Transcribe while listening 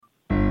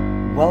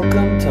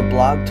Welcome to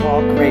Blog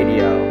Talk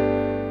Radio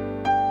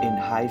in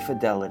high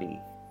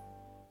fidelity.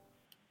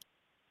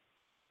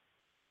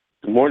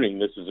 Good morning.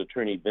 This is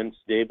Attorney Vince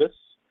Davis,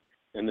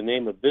 and the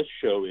name of this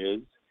show is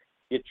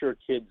Get Your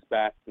Kids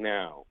Back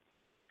Now.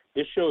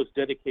 This show is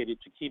dedicated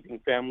to keeping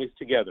families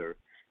together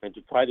and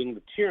to fighting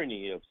the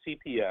tyranny of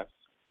CPS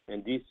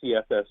and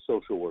DCFS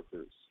social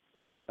workers.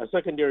 A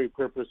secondary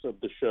purpose of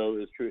the show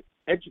is to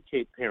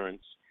educate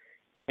parents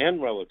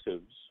and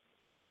relatives,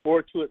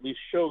 or to at least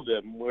show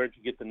them where to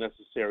get the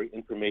necessary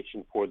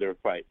information for their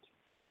fight.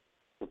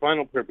 The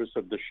final purpose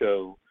of the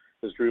show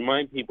is to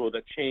remind people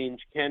that change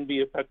can be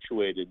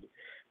effectuated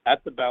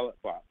at the ballot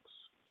box,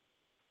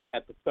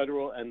 at the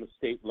federal and the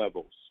state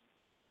levels.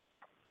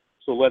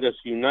 So let us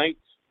unite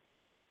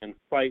and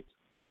fight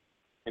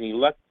and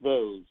elect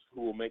those who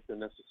will make the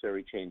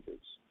necessary changes.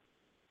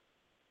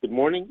 Good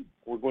morning.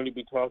 We're going to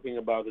be talking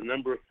about a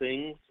number of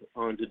things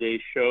on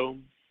today's show.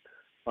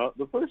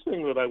 The first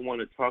thing that I want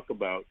to talk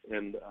about,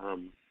 and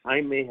I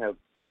may have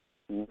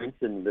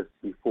mentioned this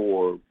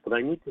before, but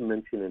I need to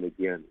mention it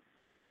again.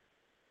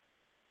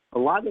 A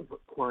lot of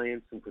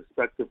clients and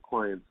prospective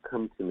clients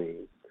come to me,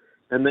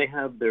 and they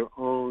have their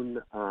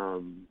own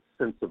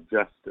sense of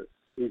justice.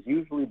 It's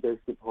usually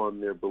based upon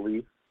their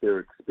beliefs, their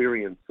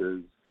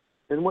experiences,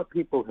 and what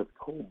people have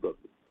told them.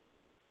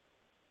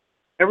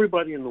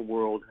 Everybody in the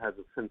world has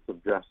a sense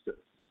of justice.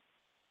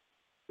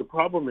 The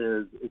problem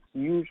is it's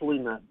usually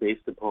not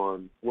based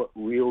upon what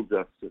real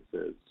justice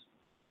is.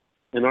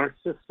 In our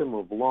system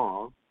of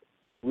law,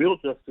 real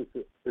justice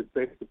is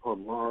based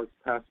upon laws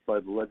passed by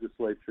the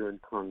legislature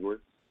and Congress.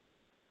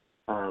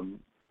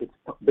 It's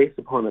based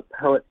upon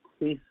appellate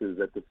cases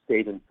at the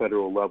state and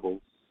federal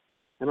levels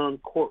and on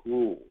court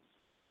rules.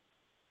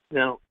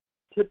 Now,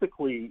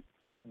 typically,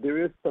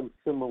 there is some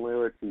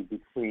similarity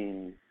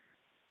between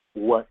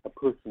what a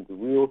person's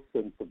real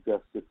sense of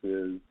justice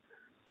is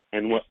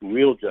and what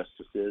real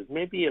justice is,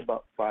 maybe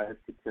about 5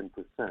 to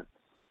 10%.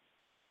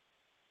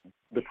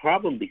 The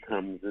problem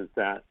becomes is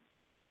that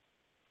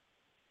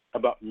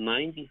about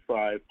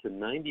 95 to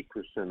 90%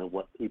 of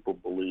what people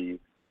believe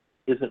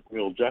isn't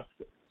real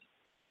justice.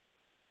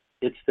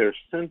 It's their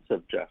sense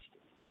of justice.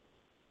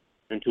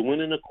 And to win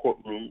in a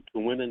courtroom,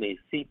 to win in a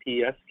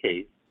CPS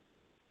case,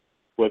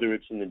 whether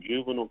it's in the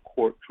juvenile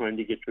court trying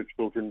to get your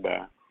children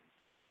back,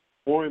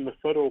 or in the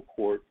federal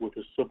court with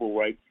a civil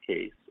rights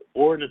case,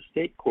 or in a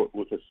state court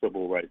with a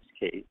civil rights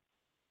case,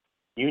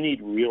 you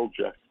need real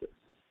justice.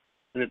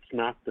 And it's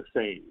not the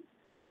same.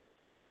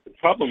 The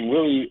problem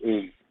really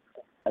is,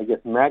 I guess,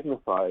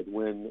 magnified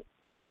when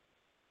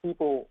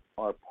people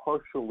are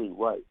partially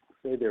right.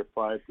 Say they're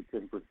 5 to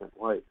 10%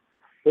 right.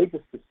 They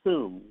just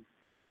assume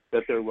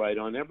that they're right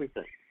on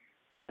everything.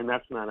 And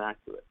that's not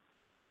accurate.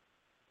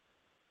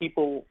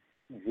 People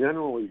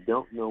generally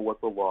don't know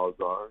what the laws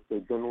are. They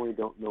generally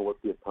don't know what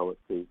the appellate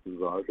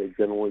cases are. They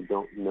generally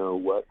don't know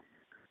what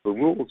the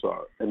rules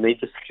are. And they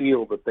just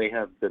feel that they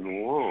have been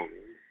wrong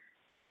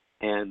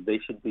and they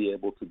should be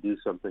able to do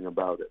something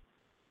about it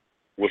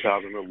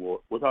without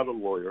a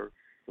lawyer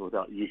and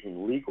without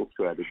using legal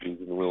strategies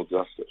and real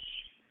justice.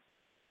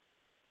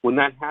 When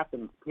that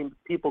happens,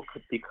 people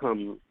could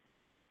become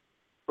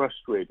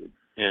frustrated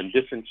and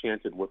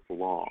disenchanted with the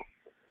law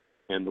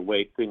and the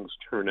way things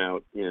turn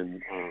out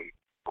in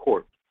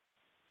court.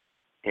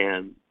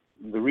 And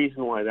the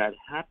reason why that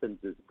happens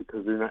is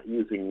because they're not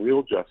using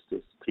real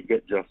justice to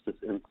get justice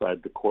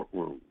inside the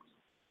courtrooms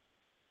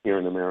here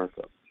in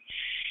America.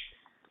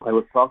 I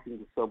was talking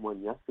to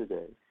someone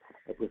yesterday.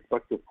 A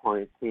prospective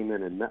client came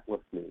in and met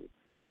with me,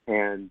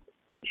 and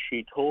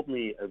she told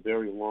me a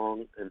very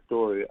long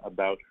story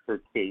about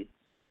her case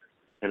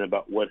and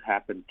about what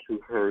happened to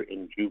her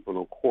in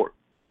juvenile court.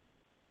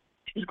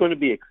 She's going to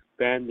be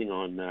expanding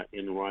on that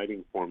in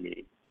writing for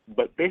me.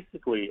 But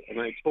basically,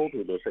 and I told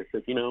her this, I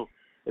said,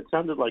 it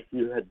sounded like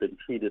you had been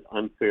treated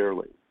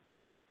unfairly.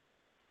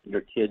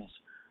 Your kids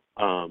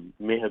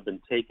may have been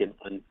taken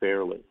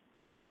unfairly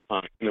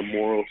in a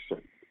moral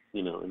sense,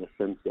 in a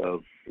sense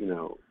of,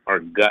 our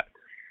gut.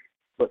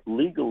 But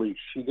legally,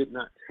 she did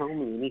not tell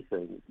me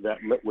anything that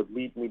would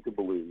lead me to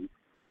believe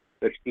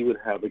that she would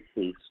have a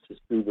case to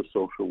sue the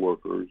social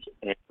workers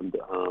and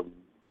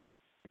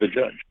the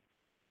judge.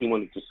 She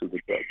wanted to sue the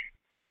judge.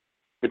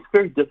 It's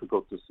very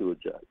difficult to sue a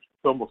judge.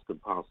 It's almost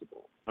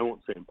impossible. I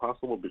won't say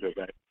impossible because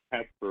I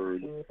have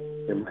heard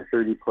in my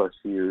 30-plus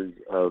years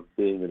of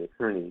being an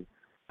attorney,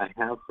 I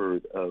have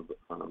heard of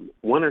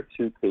one or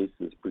two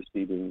cases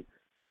proceeding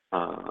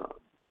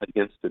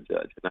against a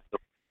judge. And I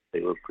don't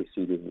think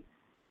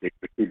they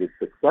proceeded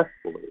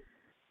successfully,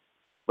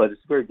 but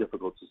it's very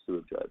difficult to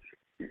sue a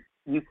judge.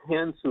 You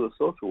can sue a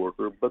social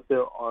worker, but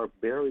there are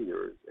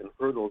barriers and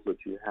hurdles that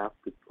you have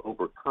to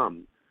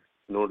overcome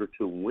in order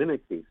to win a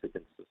case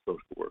against a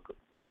social worker.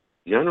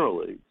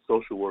 Generally,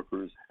 social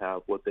workers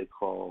have what they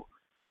call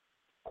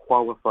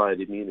qualified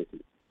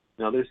immunity.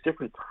 Now, there's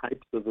different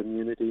types of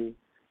immunity.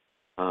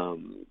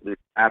 There's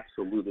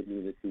absolute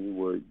immunity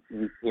where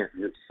you can't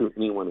sue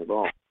anyone at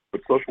all.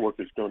 But social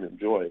workers don't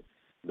enjoy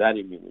that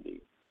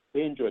immunity.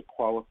 They enjoy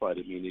qualified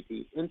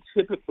immunity, and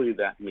typically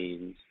that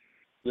means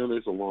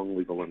There's a long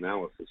legal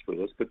analysis for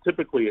this, but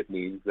typically it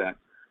means that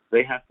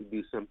they have to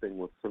do something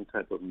with some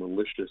type of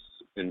malicious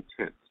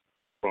intent,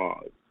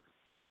 fraud.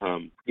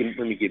 Let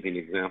me give you an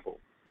example.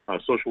 A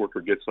social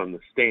worker gets on the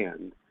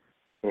stand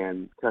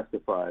and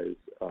testifies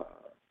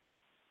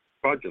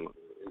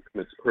fraudulently and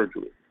commits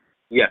perjury.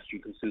 Yes, you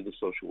can sue the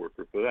social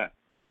worker for that.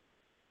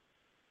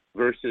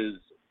 Versus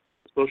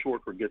the social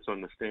worker gets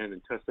on the stand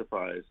and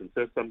testifies and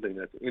says something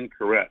that's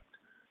incorrect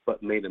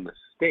but made a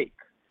mistake.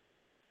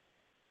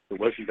 It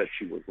wasn't that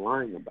she was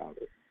lying about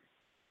it,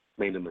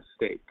 made a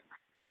mistake.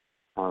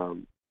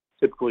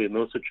 Typically in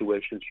those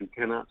situations, you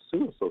cannot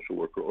sue a social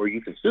worker, or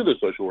you can sue the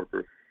social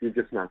worker, you're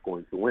just not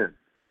going to win.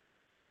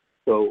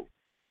 So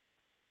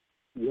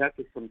you have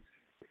to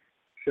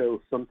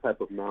show some type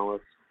of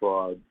malice,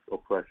 fraud,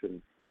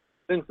 oppression,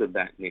 things of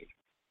that nature.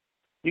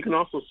 You can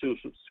also sue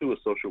a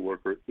social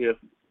worker if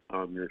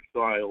your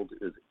child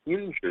is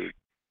injured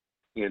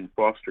in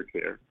foster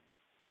care,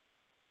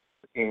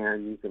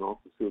 and you can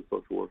also sue a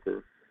social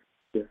worker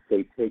if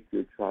they take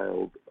your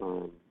child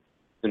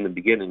in the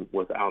beginning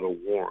without a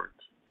warrant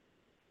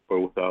or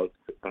without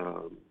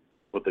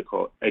what they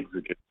call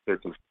exigent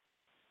circumstances,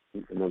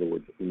 in other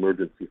words,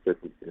 emergency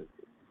circumstances.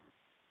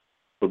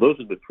 So those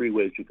are the three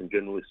ways you can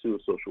generally sue a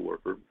social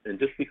worker. And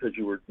just because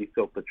you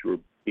felt that you were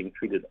being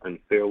treated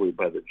unfairly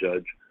by the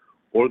judge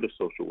or the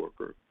social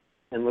worker,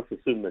 and let's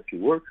assume that you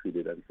were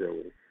treated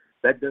unfairly,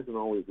 that doesn't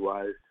always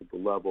rise to the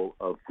level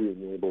of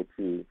being able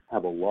to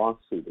have a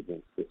lawsuit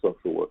against the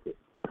social worker.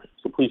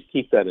 So please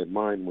keep that in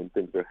mind when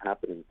things are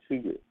happening to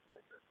you.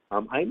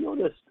 I've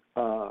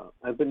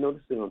been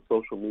noticing on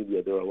social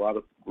media there are a lot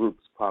of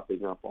groups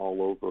popping up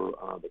all over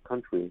the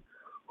country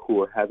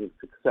who are having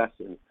success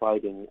in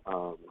fighting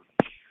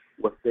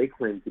what they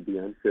claim to be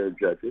unfair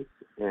judges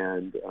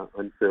and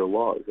unfair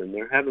laws, and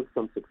they're having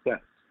some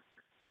success.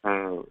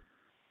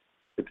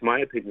 It's my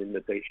opinion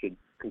that they should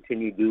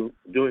continue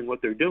doing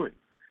what they're doing,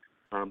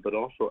 but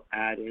also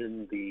add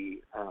in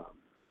the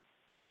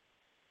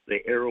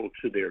arrow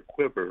to their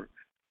quiver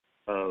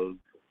of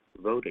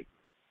voting,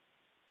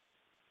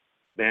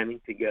 banding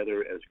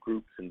together as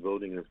groups and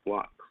voting as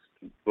blocks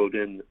to vote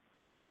in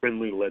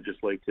friendly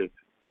legislative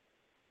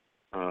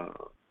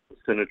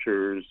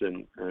senators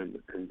and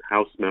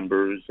House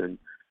members, and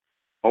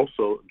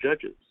also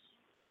judges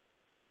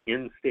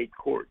in state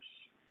courts.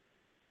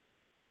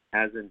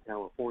 As in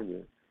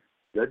California,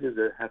 judges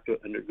have to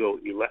undergo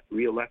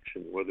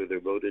re-election, whether they're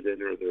voted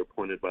in or they're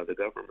appointed by the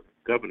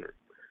governor.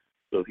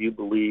 So if you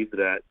believe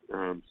that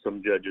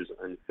some judge is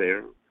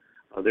unfair,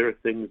 there are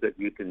things that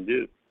you can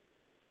do.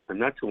 And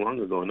not too long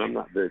ago, and I'm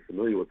not very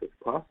familiar with this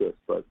process,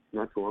 but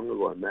not too long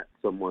ago I met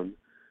someone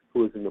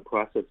who was in the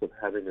process of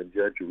having a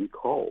judge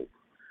recalled.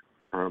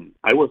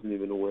 I wasn't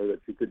even aware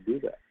that you could do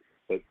that,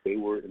 but they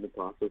were in the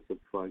process of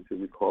trying to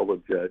recall a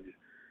judge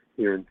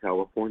here in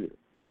California.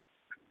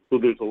 So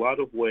there's a lot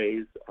of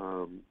ways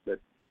that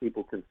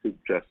people can seek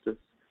justice,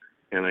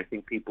 and I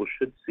think people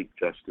should seek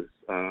justice.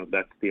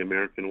 That's the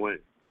American way.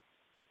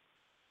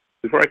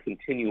 Before I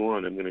continue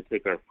on, I'm going to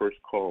take our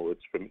first call.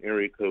 It's from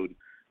area code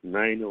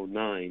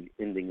 909,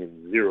 ending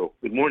in 0.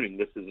 Good morning.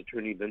 This is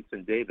Attorney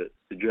Vincent Davis.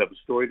 Did you have a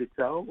story to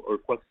tell or a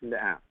question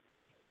to ask?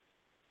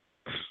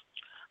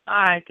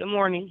 Hi, good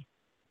morning.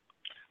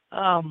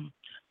 I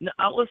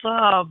was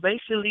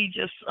basically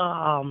just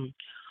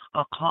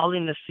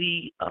calling to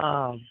see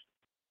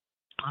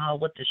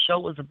what the show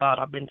was about.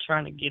 I've been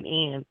trying to get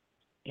in,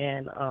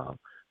 and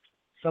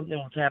something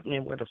was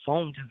happening where the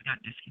phone just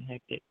got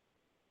disconnected.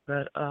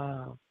 But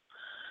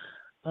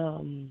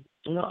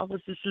I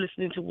was just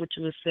listening to what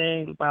you were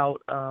saying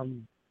about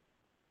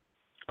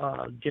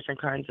different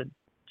kinds of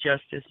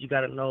justice. You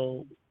got to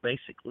know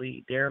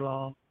basically their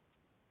law,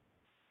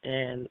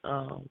 and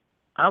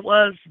I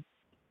was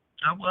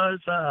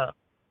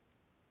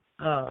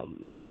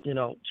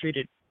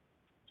treated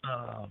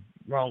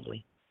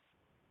wrongly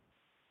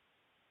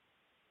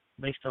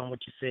based on what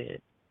you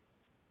said.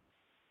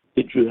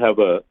 Did you have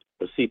a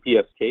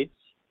CPS case?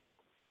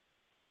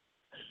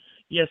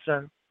 Yes,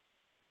 sir.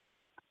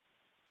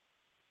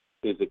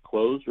 Is it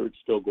closed or it's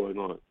still going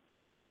on?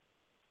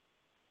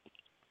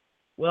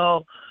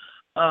 Well,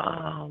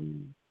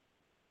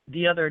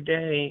 the other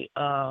day,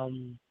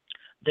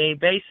 they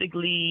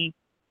basically,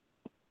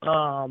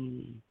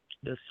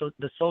 the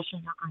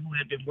social worker who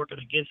had been working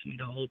against me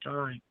the whole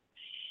time,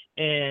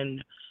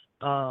 and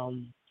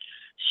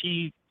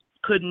she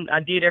couldn't. I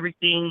did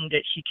everything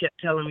that she kept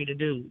telling me to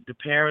do, the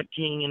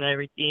parenting and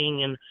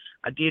everything, and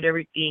I did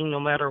everything no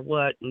matter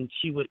what, and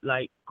she would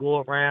like go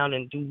around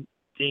and do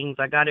things.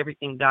 I got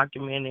everything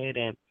documented,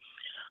 and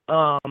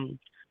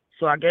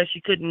so I guess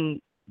she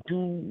couldn't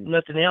do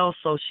nothing else,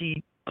 so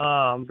she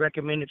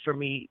recommended for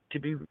me to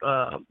be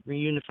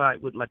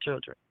reunified with my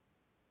children.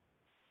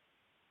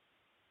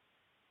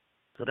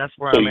 So that's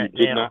where I'm at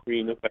now. So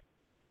you did not reunify?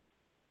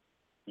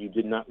 You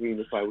did not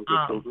reunify with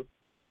your children?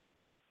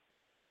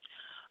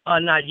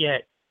 Not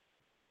yet.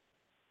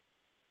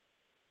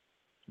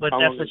 But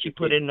that's what she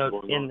put in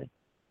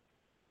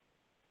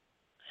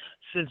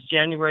since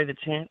January the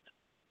 10th.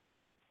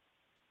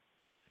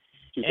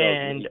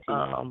 And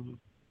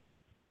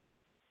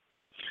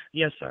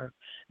Yes, sir.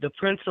 The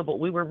principal,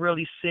 we were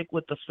really sick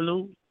with the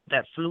flu,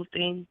 that flu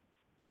thing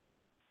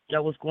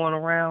that was going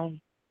around.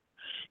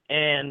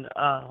 And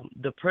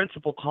the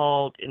principal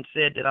called and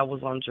said that I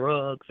was on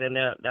drugs and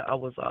that I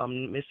was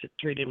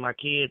mistreating my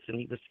kids, and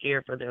he was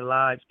scared for their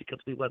lives because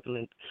they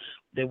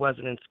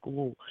wasn't in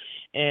school.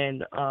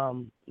 And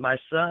my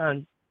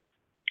son,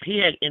 he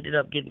had ended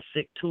up getting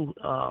sick too.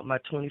 My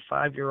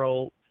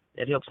 25-year-old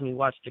that helps me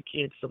watch the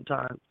kids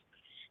sometimes,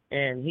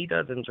 and he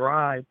doesn't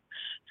drive.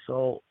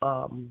 So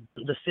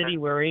the city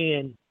we're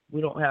in, we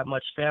don't have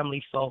much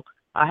family, so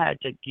I had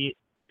to get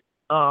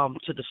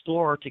to the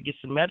store to get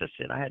some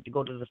medicine. I had to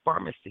go to the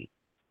pharmacy.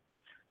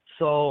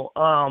 So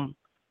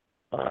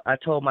I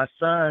told my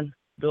son,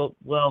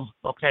 well,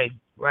 okay,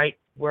 right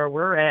where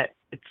we're at,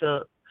 it's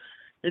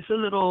a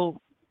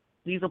little,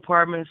 these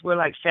apartments were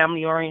like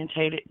family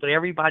orientated, but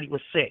everybody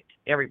was sick,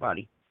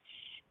 everybody.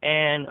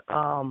 And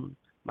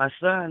my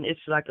son, it's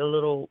like a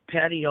little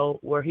patio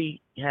where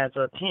he has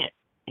a tent,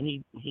 and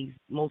he's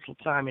most of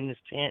the time in his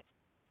tent,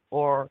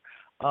 or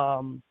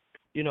um,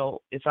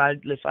 if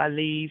I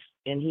leave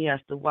and he has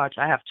to watch.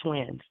 I have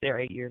twins; they're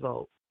 8 years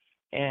old,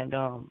 and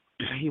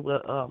he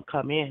will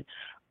come in.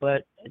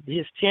 But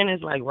his tent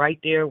is like right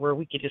there where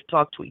we could just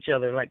talk to each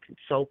other, like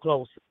so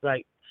close.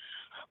 Like,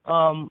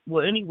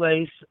 well,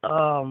 anyways,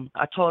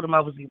 I told him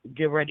I was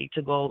getting ready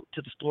to go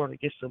to the store to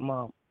get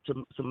some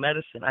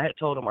medicine. I had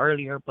told him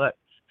earlier, but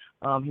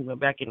he went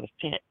back in his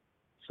tent.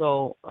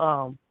 So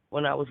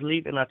when I was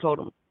leaving, I told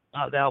him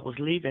that I was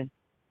leaving,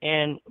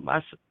 and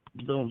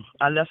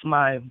I left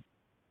my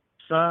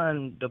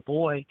son, the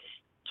boy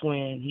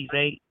twin, he's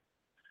 8,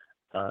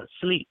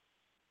 sleep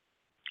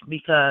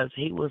because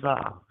he was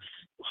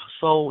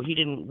so he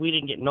didn't we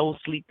didn't get no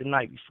sleep the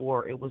night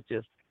before. It was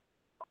just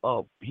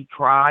he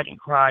cried and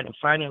cried and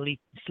finally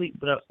sleep,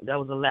 but that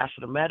was the last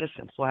of the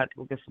medicine, so I had to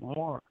go get some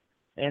more.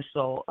 And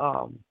so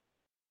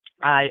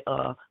I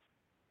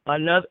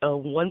another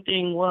one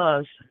thing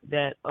was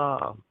that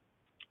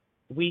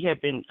we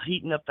had been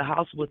heating up the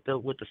house with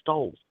the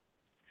stove,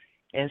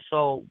 and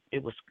so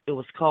it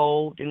was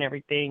cold and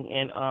everything,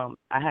 and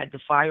I had the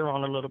fire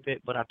on a little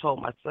bit, but I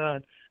told my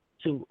son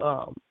to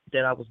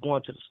that I was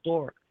going to the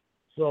store.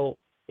 So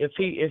if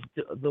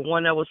the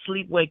one that was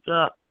asleep wake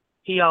up,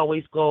 he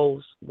always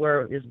goes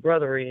where his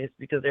brother is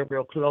because they're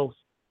real close,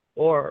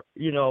 or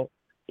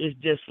it's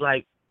just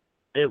like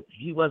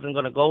he wasn't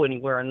gonna go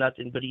anywhere or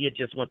nothing, but he had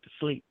just went to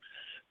sleep.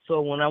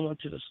 So when I went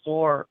to the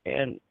store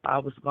and I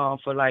was gone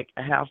for like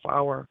a half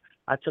hour,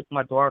 I took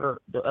my daughter,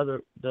 the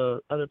other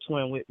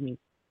twin, with me.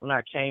 When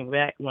I came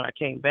back,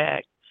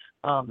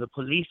 the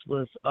police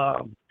was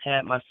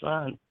had my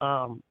son.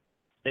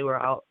 They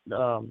were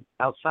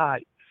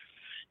outside,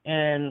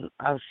 and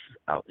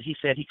he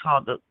said he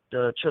called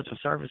the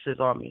children's services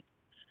on me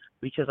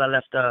because I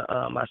left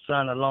my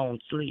son alone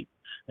sleep.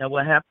 Now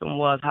what happened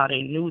was how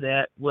they knew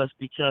that was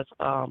because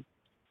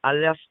I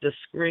left the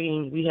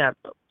screen. We have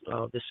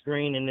the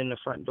screen and then the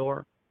front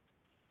door,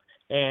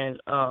 and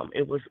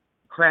it was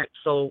cracked.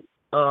 So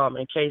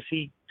in case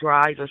he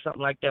drives or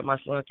something like that, my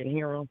son can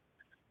hear him,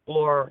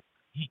 or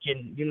he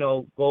can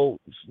go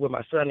where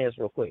my son is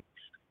real quick.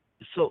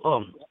 So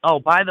oh,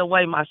 by the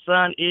way, my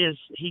son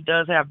he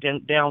does have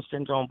Down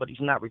syndrome, but he's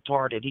not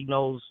retarded. He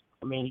knows.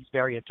 I mean, he's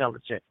very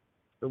intelligent.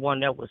 The one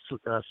that was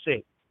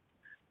sick,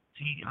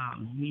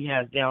 he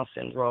has Down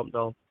syndrome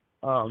though.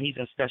 He's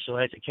in special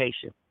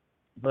education.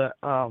 But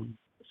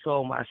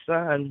so my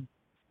son,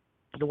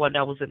 the one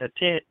that was in the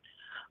tent,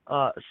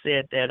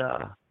 said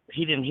that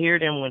he didn't hear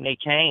them when they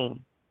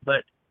came,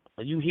 but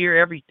you hear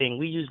everything.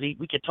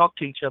 We could talk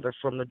to each other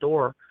from the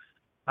door.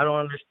 I don't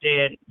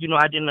understand.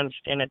 I didn't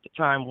understand at the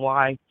time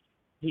why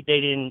he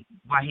didn't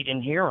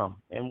hear them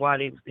and why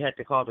they had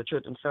to call the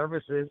children's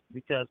services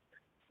because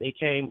they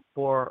came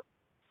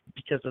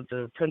because of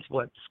the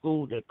principal at the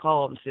school that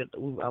called and said that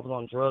I was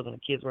on drugs and the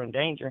kids were in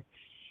danger.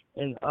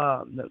 And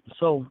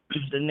so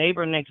the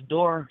neighbor next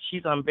door,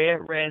 she's on bed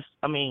rest.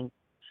 I mean,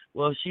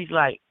 well, she's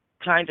like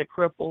kind of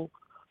crippled.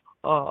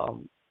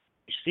 Um,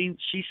 she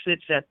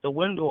sits at the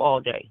window all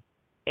day,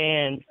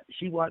 and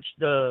she watched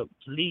the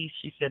police.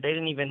 She said they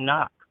didn't even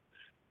knock.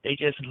 They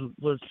just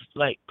was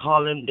like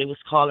calling. They was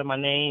calling my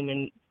name,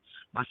 and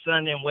my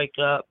son didn't wake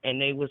up,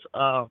 and they was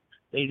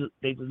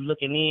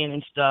looking in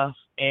and stuff,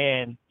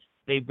 and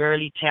they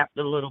barely tapped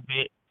a little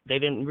bit. They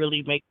didn't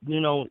really make,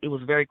 it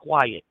was very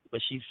quiet,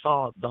 but she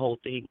saw the whole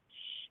thing.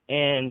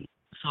 And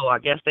so I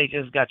guess they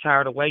just got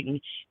tired of waiting,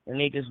 and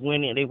they just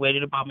went in. They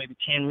waited about maybe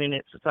 10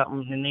 minutes or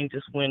something, and they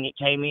just went and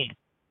came in.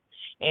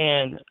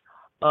 And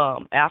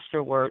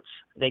afterwards,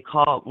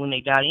 when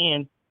they got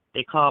in,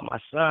 they called my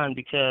son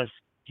because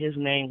his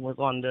name was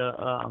on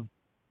the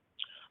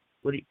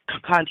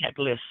contact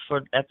list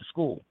at the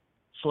school.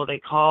 So they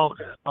called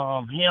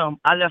him.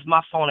 I left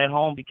my phone at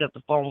home because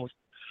the phone was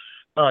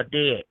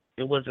dead.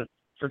 It wasn't,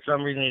 for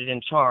some reason, it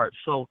didn't charge.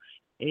 So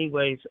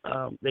anyways,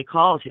 they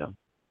called him.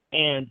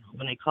 And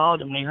when they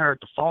called him, they heard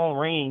the phone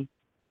ring,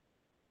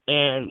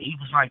 and he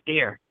was right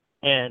there.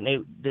 And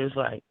they was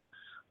like,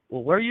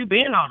 well, where you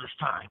been all this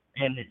time?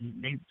 And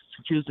they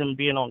accused him of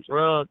being on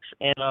drugs.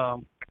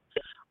 And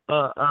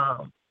uh,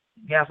 um,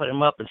 gaffing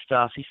him up and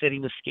stuff. He said he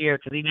was scared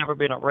because he never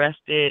been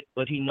arrested,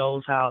 but he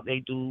knows how they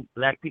do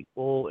black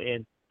people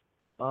and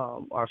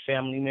our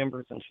family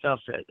members and stuff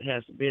that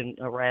has been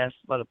harassed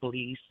by the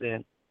police.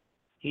 And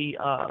he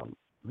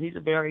he's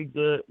a very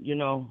good,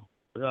 the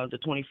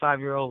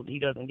 25-year-old. He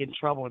doesn't get in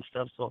trouble and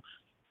stuff. So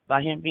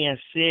by him being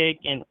sick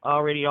and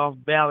already off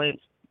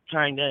balance,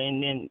 kind of,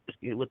 and then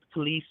with the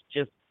police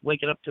just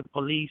waking up to the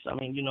police. I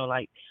mean,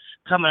 like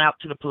coming out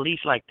to the police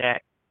like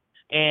that.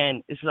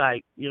 And it's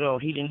like,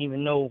 he didn't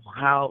even know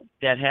how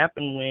that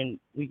happened when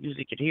we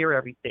usually could hear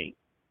everything.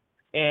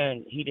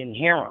 And he didn't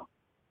hear him.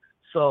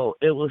 So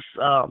it was,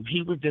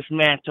 he was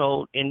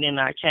dismantled, and then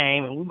I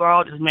came, and we were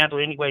all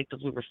dismantled anyway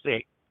because we were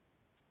sick.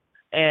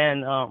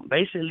 And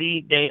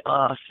basically, they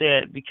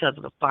said because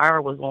the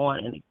fire was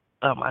on and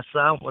my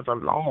son was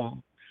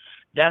alone,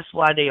 that's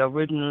why they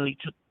originally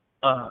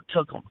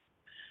took him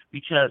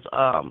because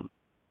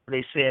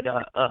they said,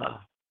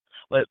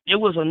 but it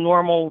was a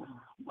normal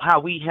how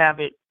we have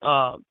it.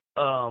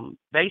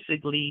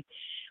 Basically,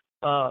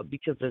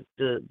 because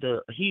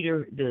the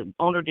heater, the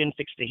owner didn't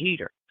fix the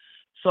heater,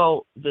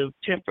 so the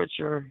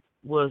temperature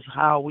was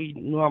how we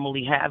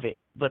normally have it.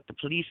 But the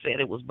police said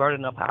it was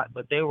burning up hot,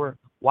 but they were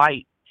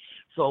white,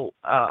 so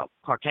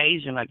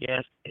Caucasian, I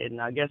guess, and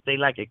I guess they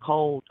like it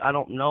cold. I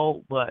don't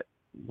know, but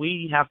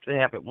we have to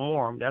have it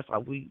warm. That's why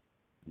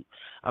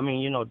I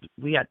mean,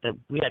 we had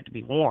to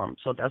be warm,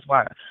 so that's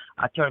why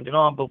I turned it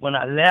on. But when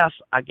I left,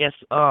 I guess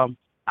I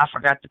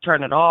forgot to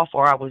turn it off,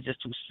 or I was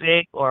just too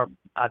sick, or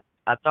I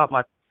thought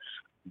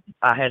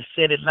I had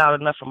said it loud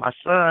enough for my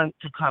son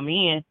to come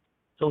in,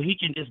 so he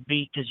can just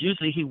be, because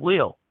usually he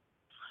will.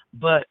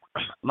 But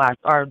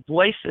our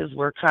voices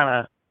were kind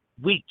of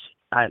weak.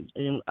 I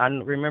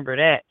remember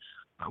that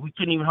we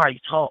couldn't even hardly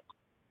talk.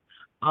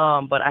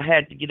 But I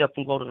had to get up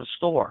and go to the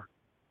store.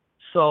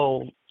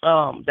 So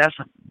that's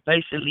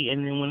basically.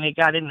 And then when they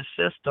got in the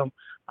system,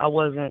 I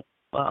wasn't.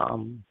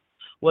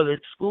 Well, the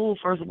school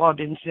first of all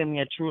didn't send me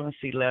a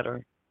truancy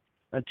letter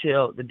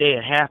until the day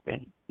it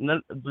happened.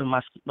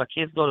 My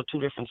kids go to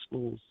two different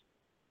schools,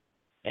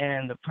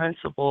 and the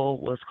principal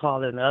was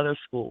calling the other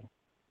school.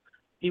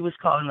 He was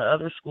calling the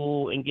other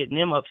school and getting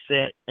them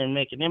upset and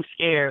making them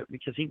scared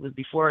because he was,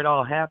 before it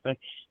all happened,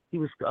 he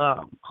was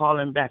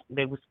calling back.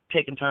 They was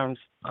taking turns.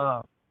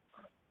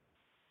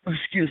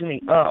 Excuse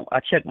me. I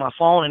checked my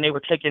phone and they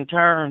were taking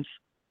turns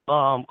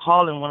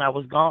calling when I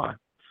was gone.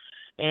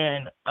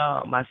 And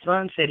my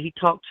son said he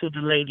talked to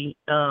the lady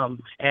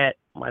at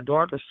my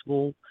daughter's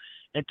school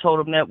and told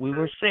him that we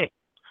were sick.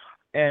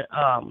 And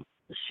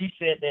she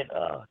said that,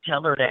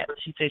 tell her that.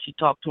 She said she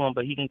talked to him,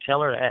 but he didn't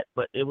tell her that.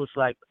 But it was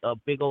like a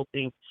big old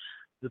thing.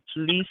 The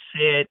police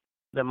said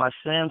that my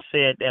son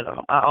said that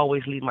I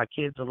always leave my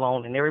kids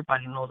alone, and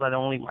everybody knows I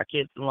don't leave my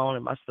kids alone.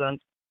 And my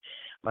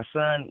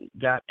son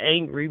got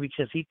angry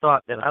because he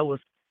thought that I was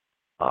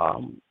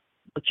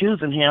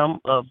accusing him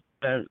of.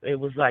 It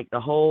was like the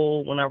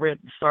whole. When I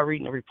started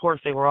reading the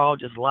reports, they were all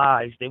just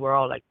lies. They were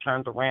all like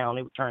turned around.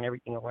 They would turn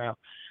everything around.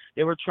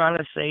 They were trying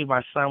to say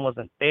my son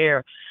wasn't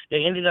there.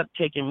 They ended up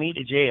taking me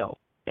to jail,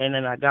 and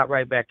then I got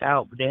right back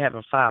out, but they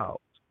haven't filed.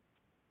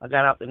 I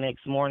got out the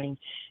next morning,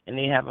 and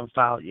they haven't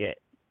filed yet.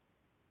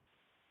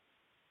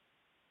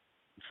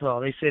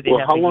 So they said they Well,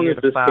 have how a long year is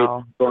to this case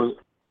file. going?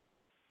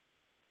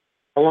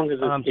 How long has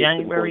this case been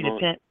January going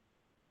the on? 10th.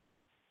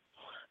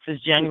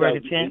 Since January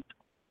the 2008?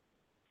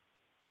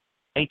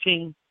 10th,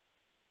 18.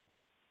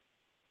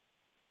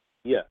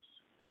 Yes.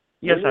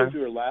 Yes, When sir. was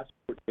your last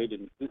court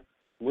date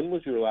when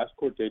was your last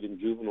court date in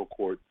juvenile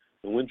court,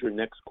 and when's your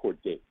next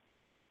court date?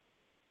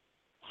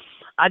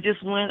 I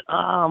just went.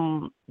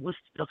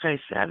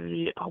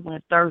 Saturday. I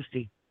went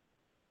Thursday,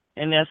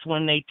 and that's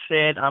when they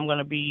said I'm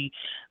gonna be.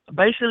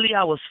 Basically,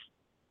 I was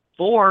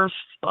forced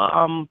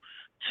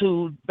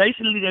to.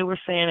 Basically, they were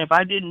saying if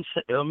I didn't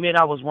admit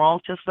I was wrong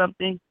to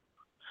something,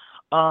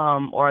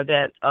 or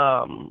that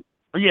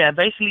yeah,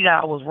 basically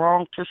that I was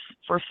wrong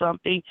for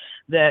something,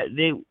 that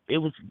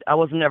I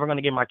was never going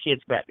to get my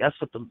kids back.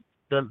 That's what the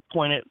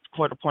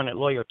court appointed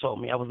lawyer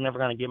told me. I was never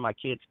going to get my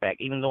kids back,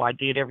 even though I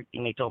did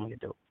everything they told me to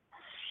do.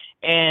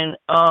 And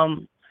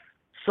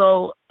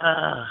so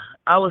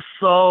I was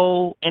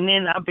so, and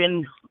then I've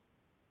been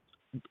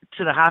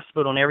to the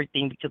hospital and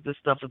everything because this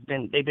stuff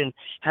they've been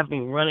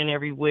having me running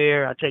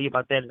everywhere. I'll tell you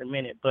about that in a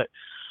minute, but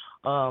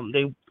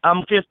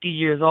I'm 50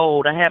 years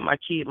old. I had my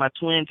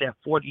twins at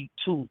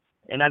 42,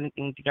 and I didn't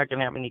think I could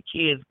have any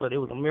kids, but it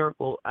was a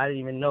miracle. I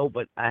didn't even know,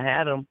 but I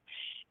had them.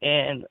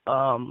 And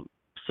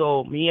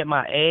so me at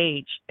my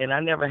age, and I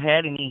never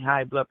had any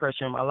high blood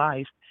pressure in my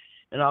life,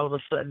 and all of a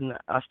sudden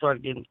I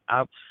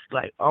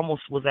like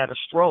almost was at a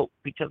stroke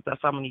because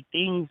that's how many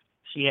things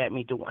she had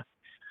me doing.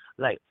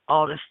 Like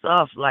all this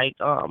stuff, like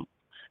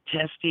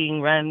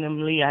testing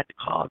randomly. I had to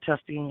call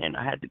testing, and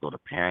I had to go to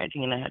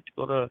parenting, and I had to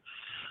go to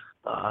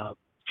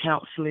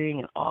counseling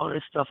and all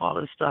this stuff,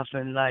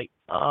 and like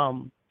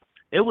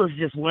it was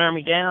just wearing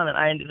me down, and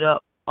I ended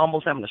up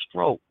almost having a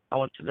stroke. I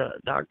went to the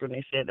doctor, and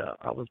they said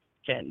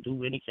can't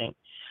do anything,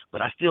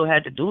 but I still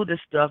had to do this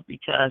stuff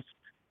because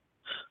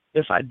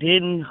if I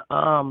didn't,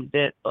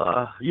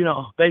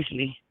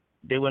 basically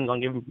they weren't gonna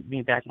give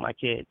me back my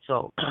kid.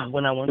 So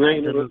when I went Can I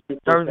to the interrupt you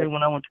for a Thursday, second?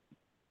 when I went,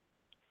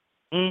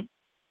 mm,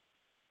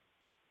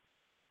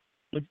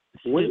 When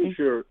excuse is me.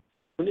 your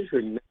when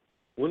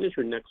is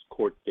your next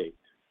court date?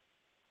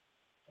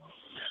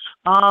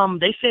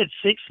 They said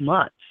 6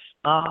 months.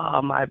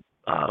 My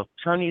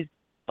attorney's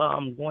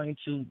going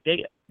to.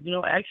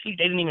 Actually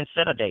they didn't even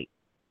set a date.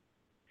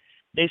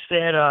 They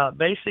said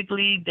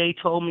basically they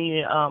told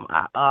me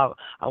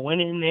I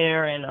went in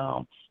there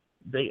and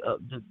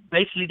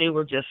basically they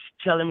were just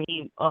telling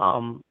me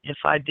if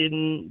I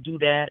didn't do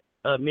that,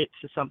 admit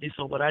to something.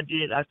 So what I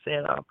did, I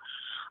said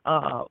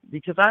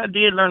because I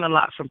did learn a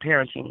lot from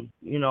parenting,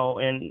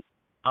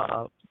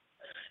 uh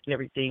and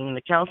everything, and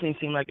the counseling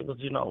seemed like it was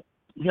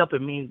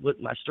helping me with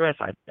my stress.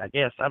 I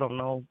guess I don't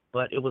know,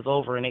 but it was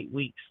over in 8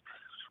 weeks.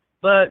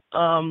 But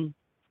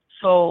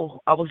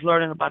so I was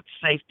learning about the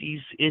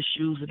safeties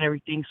issues and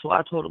everything. So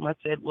I told him, I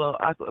said, well,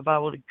 if I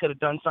could have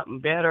done something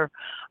better,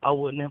 I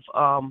wouldn't have.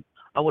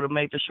 I would have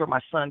made sure my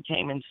son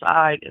came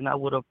inside, and I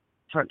would have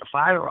turned the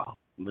fire off.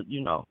 But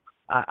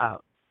I I,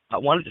 I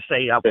wanted to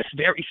say I was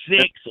very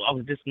sick, so I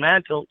was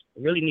dismantled.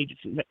 Really needed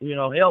some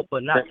help,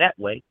 but not that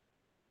way.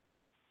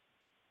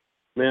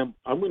 Ma'am,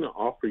 I'm going to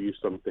offer you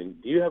something.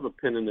 Do you have a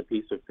pen and a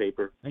piece of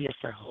paper? Yes,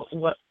 sir.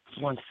 What?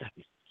 1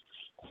 second.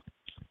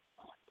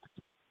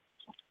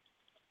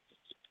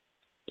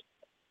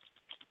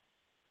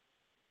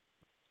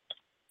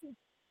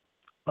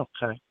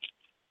 Okay.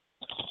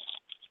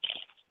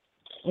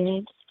 hmm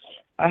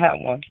I have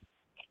one.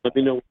 Let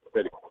me know when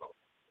you're ready.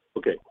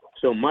 Okay.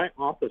 So my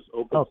office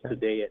opens Okay.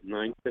 today at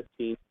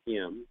 9:15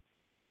 p.m.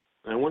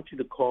 I want you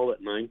to call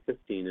at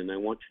 9:15, and I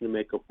want you to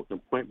make an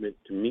appointment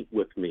to meet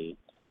with me.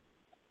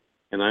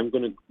 And I'm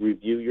going to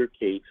review your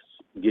case,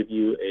 give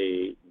you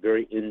a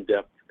very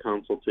in-depth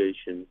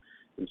consultation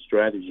and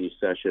strategy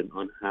session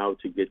on how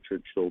to get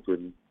your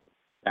children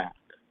back.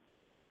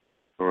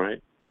 All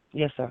right?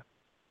 Yes, sir.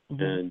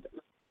 And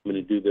I'm going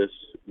to do this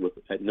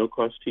at no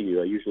cost to you.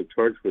 I usually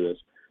charge for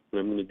this, but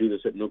I'm going to do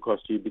this at no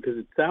cost to you because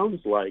it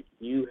sounds like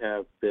you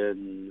have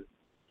been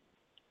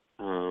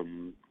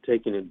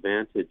taken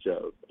advantage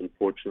of,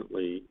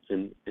 unfortunately,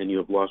 and you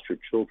have lost your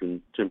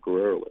children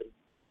temporarily.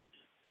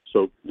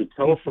 So the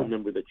telephone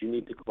number that you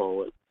need to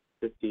call at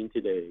 15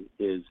 today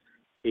is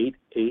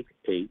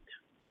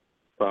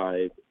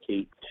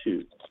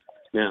 888-582.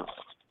 Now,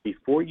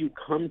 before you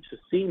come to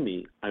see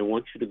me, I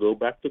want you to go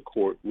back to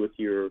court with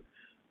your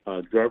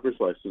driver's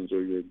license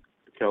or your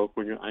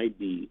California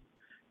ID,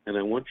 and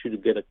I want you to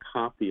get a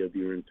copy of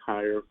your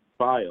entire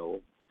file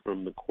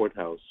from the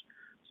courthouse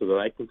so that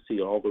I can see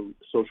all the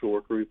social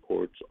worker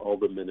reports, all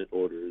the minute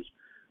orders,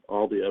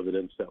 all the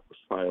evidence that was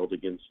filed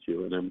against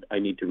you, and I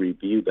need to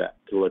review that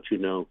to let you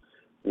know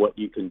what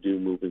you can do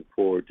moving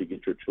forward to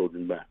get your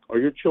children back. Are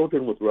your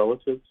children with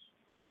relatives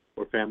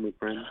or family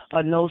friends?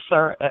 No,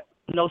 sir.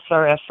 No,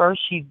 sir. At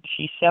first, she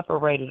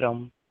separated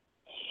them,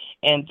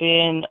 and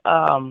then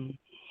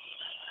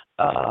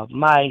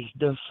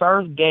the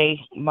first day,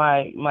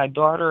 my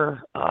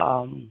daughter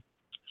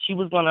she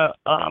was gonna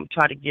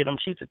try to get them.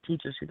 She's a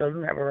teacher. She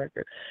doesn't have a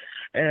record,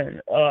 and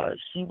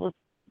she was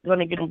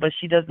gonna get them, but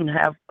she doesn't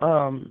have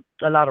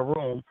a lot of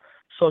room.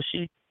 So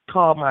she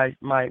called my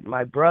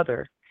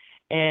brother,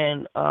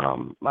 and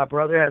my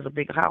brother has a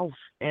big house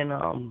in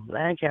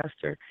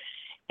Lancaster,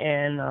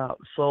 and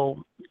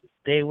so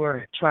they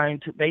were trying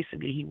to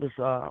basically he was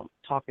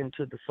talking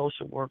to the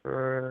social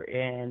worker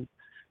and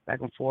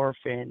back and forth,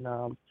 and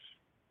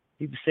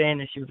he was saying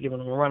that she was giving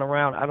him a run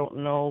around. I don't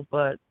know,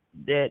 but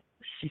that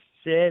she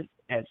said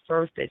at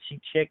first that she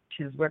checked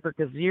his record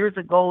because years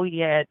ago he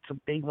had some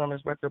things on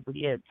his record, but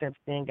he had since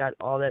then got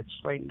all that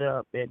straightened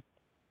up, and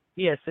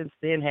he has since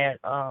then had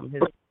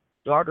his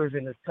daughters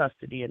in his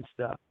custody and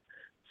stuff.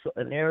 So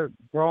and they're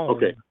grown,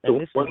 Okay.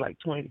 and this was like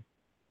 20.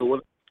 So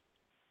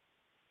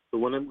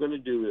what I'm going to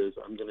do is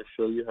I'm going to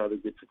show you how to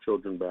get your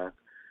children back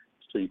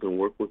so you can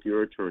work with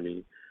your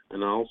attorney.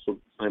 And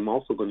I'm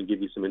also going to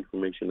give you some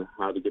information on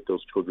how to get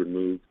those children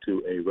moved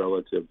to a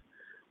relative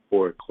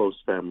or a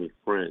close family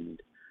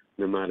friend,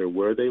 no matter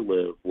where they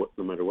live,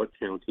 no matter what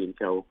county in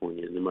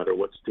California, no matter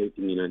what state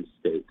in the United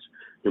States,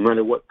 no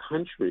matter what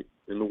country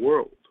in the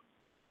world.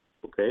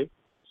 Okay?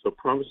 So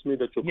promise me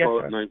that you'll call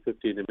sir. at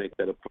 9:15 and make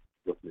that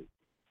appointment with me.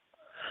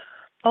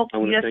 Oh,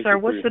 yes, sir.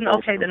 What's the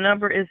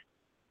number is?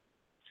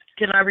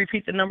 Can I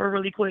repeat the number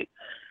really quick?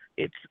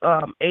 It's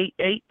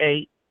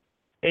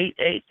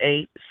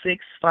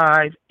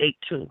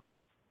 888-888-6582.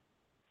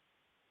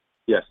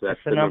 Yes,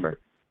 that's the number.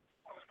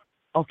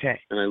 Okay.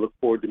 And I look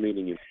forward to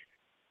meeting you.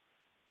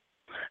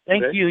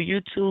 Thank you. You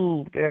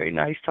too. Very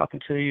nice talking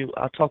to you.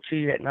 I'll talk to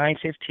you at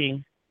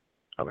 9:15.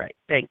 All right.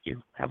 Thank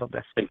you. Have a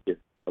blessed day. Thank you.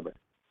 Bye-bye.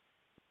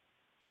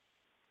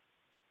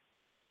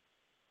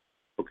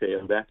 Okay,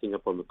 I'm backing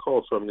up on the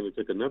call, so I'm going to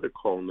take another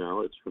call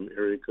now. It's from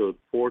area code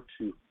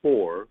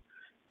 424,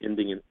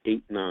 ending in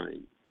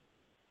 89.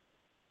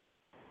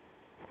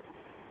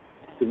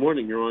 Good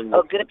morning. You're on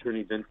with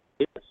Attorney Vince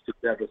Davis. Do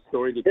you have a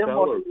story to tell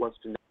or a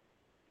question?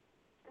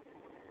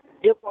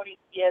 Good morning.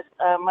 Yes,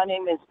 my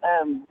name is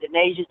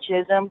Denasia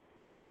Chisholm.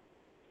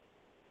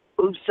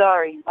 Oops,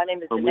 sorry. My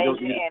name is We don't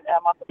Denasia, use, and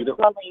I'm we don't,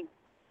 calling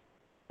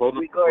hold on,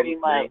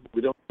 regarding my. ma'am.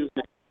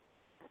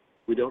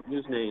 We don't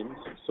use names,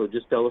 so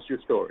just tell us your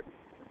story.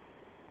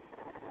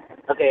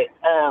 Okay.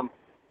 I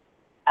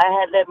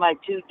had let my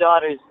two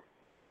daughters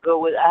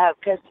go with. I have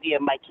custody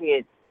of my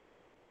kids,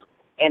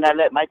 and I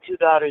let my two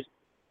daughters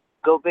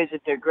go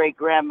visit their great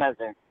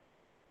grandmother.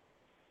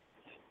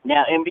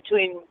 Now, in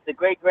between the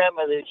great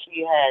grandmother,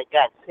 she had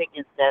got sick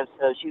and stuff,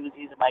 so she was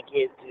using my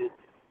kids to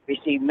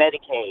receive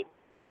Medicaid.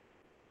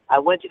 I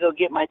went to go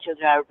get my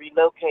children. I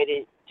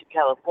relocated to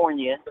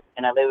California,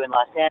 and I live in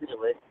Los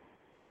Angeles,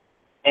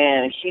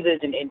 and she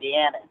lives in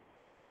Indiana.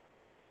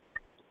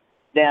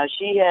 Now,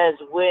 she has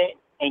went,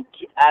 and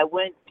I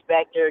went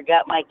back there,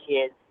 got my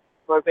kids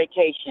for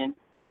vacation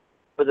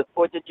for the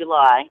 4th of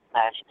July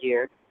last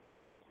year.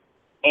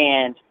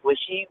 And what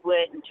she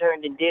went and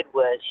turned and did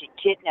was she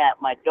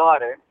kidnapped my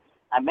daughter.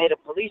 I made a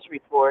police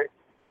report,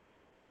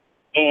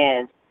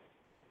 and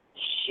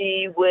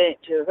she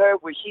went to her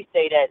where she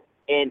stayed at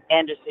in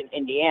Anderson,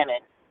 Indiana,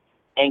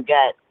 and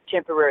got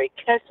temporary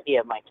custody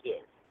of my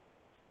kids.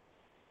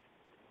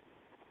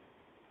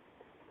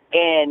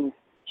 And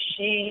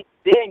she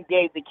then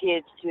gave the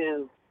kids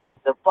to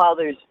the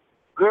father's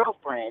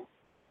girlfriend,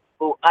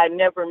 who I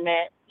never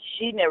met.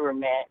 She never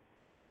met.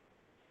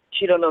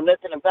 She don't know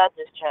nothing about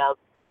this child,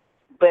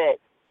 but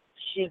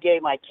she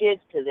gave my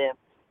kids to them,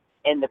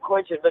 and the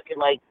courts are looking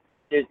like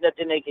there's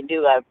nothing they can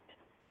do.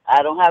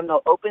 I don't have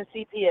no open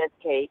CPS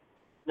case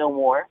no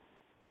more.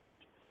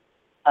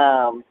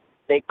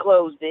 They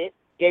closed it,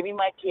 gave me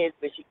my kids,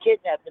 but she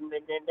kidnapped them,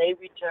 and then they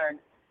returned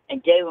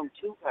and gave them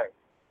to her,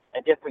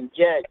 a different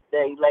judge.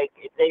 They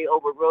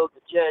overrode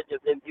the judge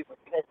of them giving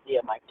custody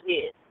of my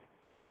kids.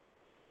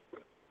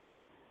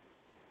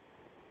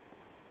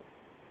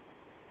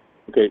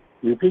 Okay,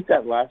 repeat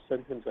that last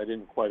sentence. I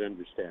didn't quite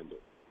understand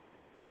it.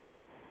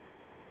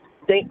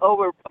 They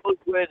overrode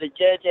where the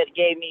judge had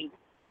gave me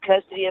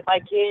custody of my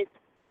kids.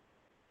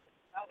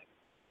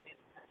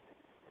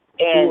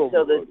 And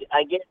so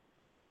I guess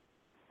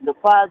the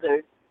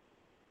father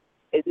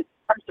is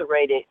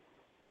incarcerated,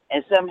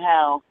 and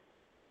somehow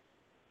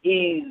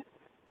he's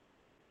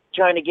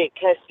trying to get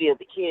custody of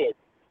the kids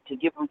to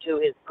give them to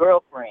his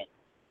girlfriend.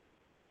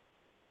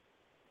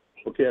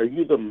 Okay, are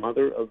you the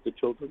mother of the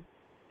children?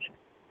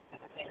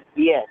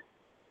 Yes.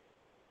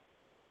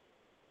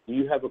 Do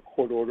you have a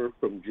court order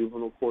from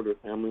juvenile court or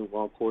family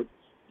law court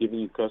giving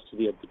you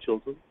custody of the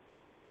children?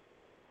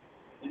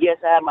 Yes,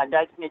 I have my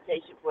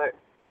documentation for it.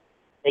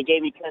 They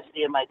gave me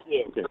custody of my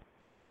kids. Okay.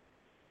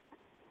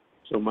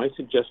 So my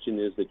suggestion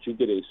is that you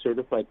get a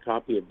certified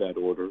copy of that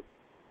order,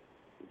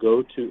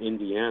 go to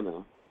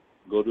Indiana,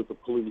 go to the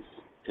police,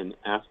 and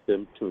ask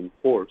them to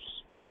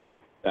enforce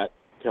that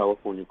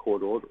California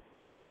court order.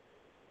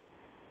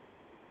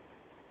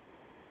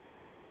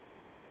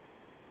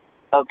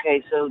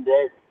 Okay, so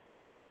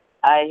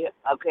I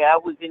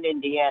was in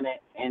Indiana,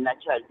 and I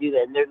tried to do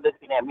that, and they're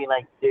looking at me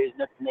like there's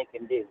nothing they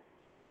can do.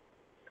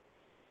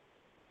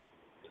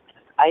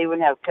 I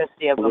even have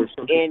custody of them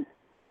in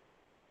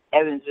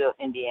Evansville,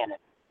 Indiana.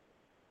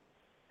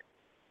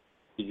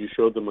 Did you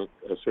show them a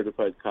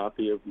certified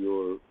copy of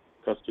your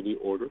custody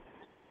order?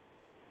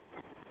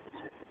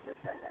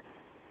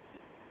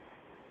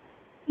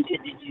 You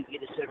said, did you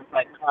get a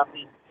certified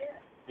copy?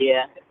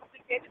 Yeah.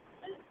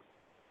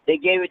 They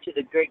gave it to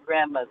the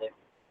great-grandmother.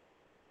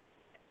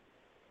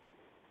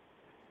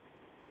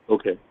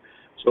 Okay.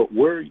 So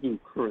where are you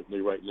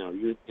currently right now? Are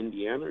you in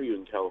Indiana or are you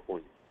in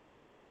California?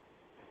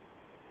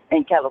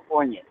 In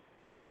California.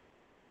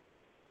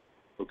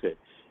 Okay.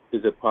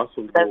 Is it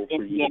possible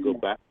for you to go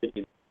back to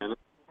Indiana?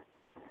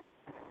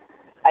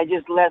 I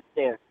just left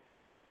there.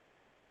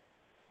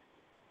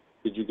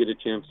 Did you get a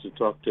chance to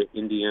talk to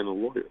Indiana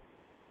lawyer?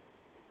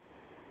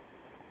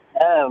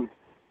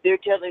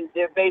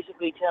 They're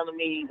basically telling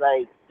me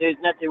like there's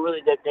nothing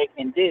really that they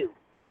can do.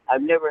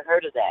 I've never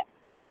heard of that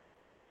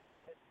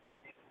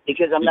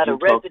because I'm not a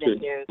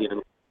resident there.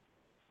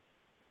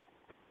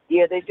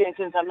 Yeah, they said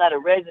since I'm not a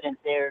resident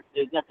there,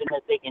 there's nothing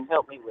that they can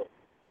help me with.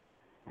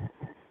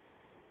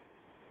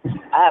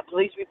 I have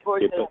police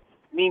reports of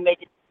me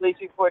making a police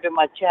report of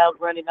my child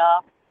running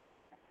off.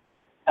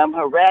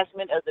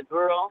 Harassment of the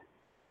girl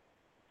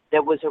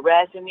that was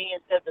harassing me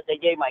and stuff that they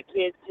gave my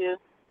kids to.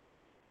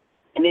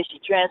 And then she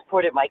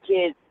transported my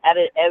kids out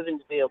of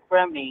Evansville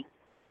from me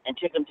and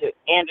took them to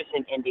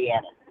Anderson,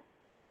 Indiana.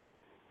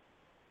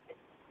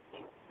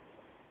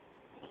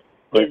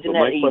 Right, Isn't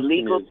that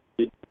illegal?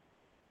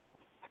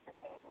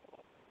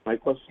 My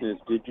question is,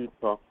 did you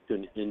talk to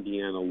an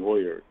Indiana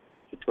lawyer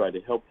to try to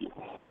help you?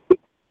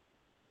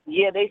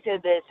 Yeah, they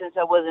said that since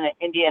I wasn't an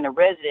Indiana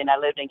resident, I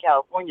lived in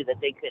California,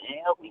 that they couldn't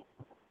help me.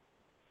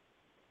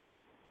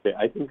 Okay,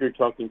 I think you're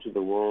talking to the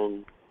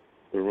wrong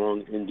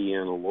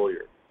Indiana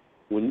lawyer.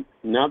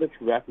 Now that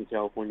you're back in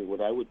California,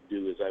 what I would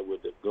do is I would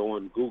go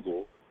on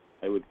Google,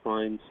 I would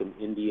find some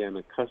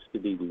Indiana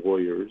custody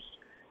lawyers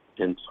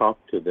and talk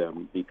to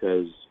them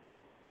because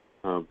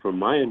from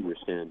my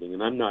understanding,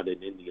 and I'm not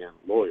an Indiana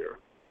lawyer,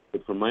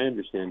 But from my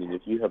understanding,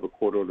 if you have a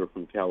court order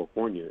from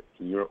California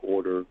and your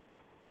order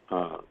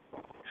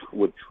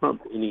would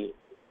trump any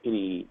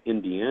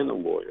Indiana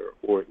lawyer,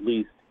 or at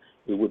least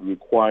it would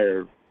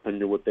require,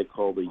 under what they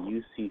call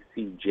the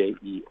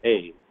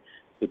UCCJEA,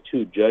 the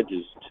two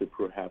judges to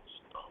perhaps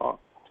talk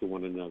to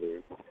one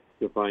another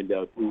to find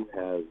out who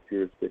has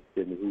jurisdiction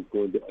and who's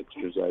going to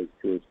exercise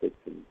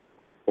jurisdiction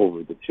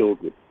over the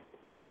children.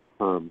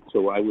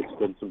 So I would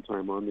spend some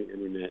time on the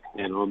internet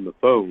and on the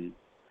phone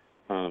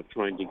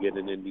trying to get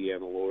an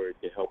Indiana lawyer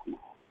to help you.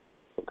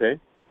 Okay?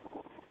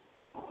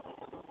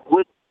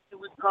 What it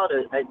was called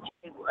a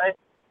what?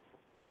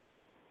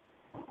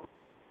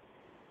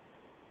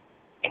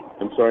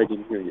 I'm sorry, I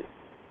didn't hear you.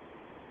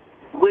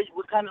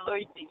 What kind of lawyer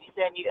did you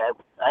say?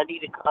 I need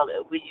to call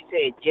it. What did you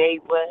say? A J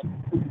what?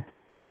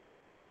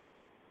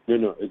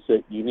 No. It's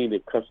that you need a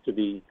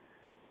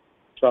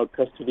child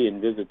custody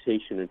and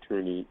visitation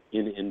attorney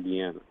in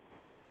Indiana.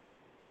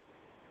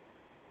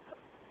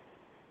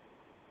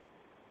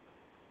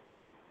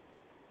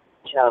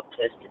 Child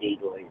custody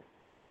lawyer.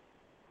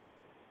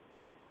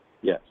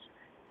 Yes,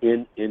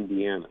 in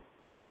Indiana.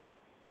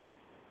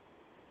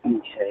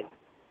 Okay.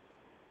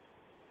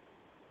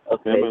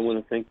 Ma'am, I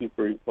want to thank you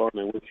for your call,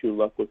 and I wish you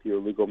luck with your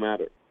legal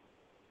matter.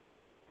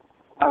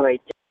 All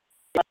right.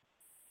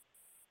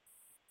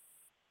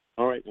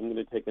 All right, I'm going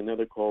to take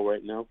another call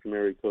right now from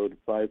area code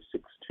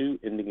 562,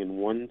 ending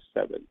in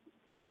 17.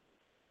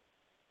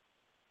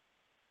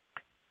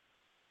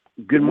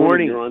 Good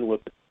morning. You're on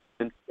with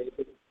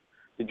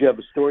Did you have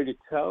a story to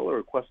tell or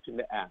a question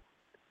to ask?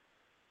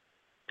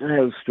 I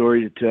have a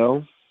story to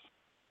tell.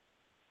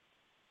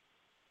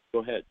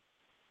 Go ahead.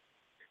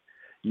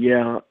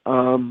 Yeah,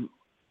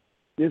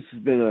 this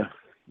has been a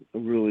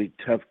really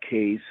tough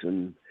case,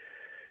 and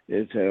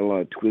it's had a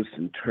lot of twists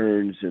and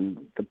turns. And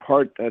the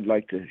part I'd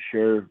like to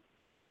share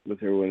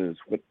with everyone is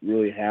what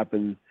really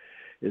happened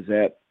is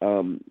that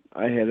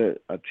I had a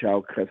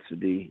child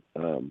custody.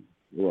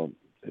 The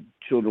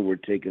children were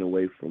taken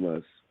away from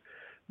us,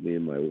 me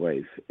and my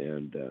wife,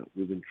 and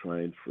we've been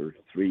trying for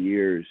 3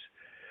 years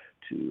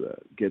to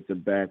get them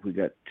back. We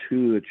got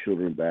 2 of the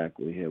children back.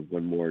 We have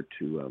one more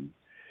to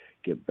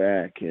get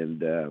back.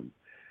 And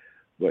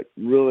what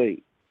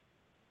really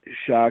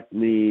shocked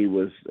me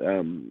was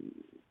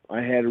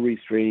I had a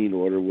restraining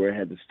order where I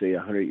had to stay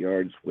 100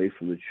 yards away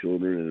from the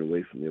children and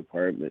away from the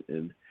apartment.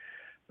 And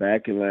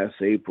back in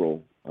last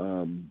April,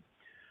 I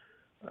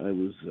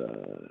was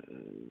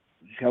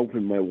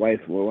helping my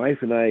wife. My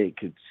wife and I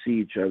could see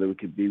each other. We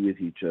could be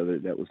with each other.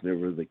 That was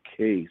never the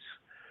case.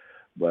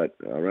 But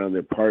around the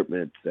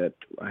apartment that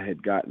I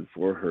had gotten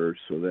for her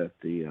so that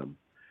the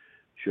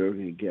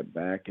children could get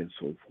back and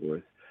so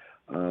forth,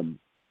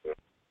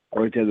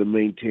 or to have to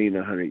maintain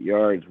 100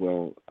 yards.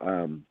 Well,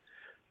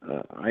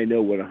 I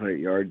know what 100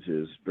 yards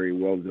is. Very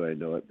well do I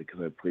know it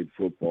because I played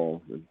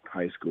football in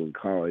high school and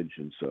college,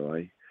 and so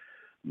I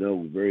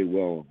know very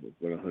well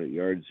what 100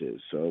 yards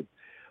is. So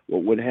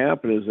what would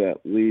happen is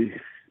that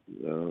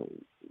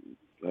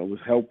I was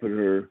helping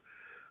her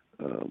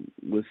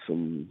with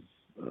some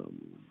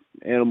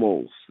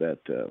animals that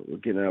were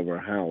getting out of our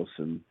house,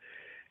 and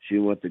she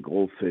didn't want the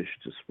goldfish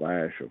to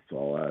splash or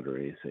fall out or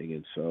anything.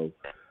 And so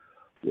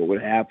what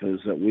would happen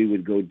is that we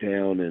would go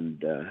down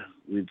and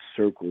we'd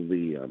circle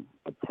the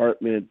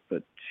apartment,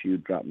 but she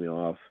would drop me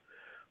off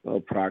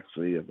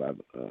approximately about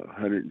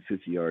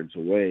 150 yards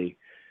away,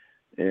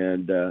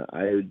 and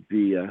I would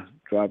be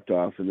dropped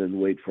off and then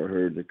wait for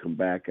her to come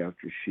back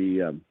after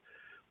she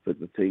put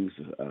the things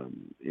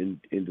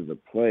into the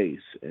place.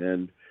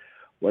 And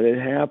what had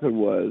happened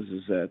was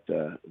that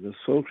the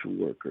social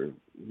worker,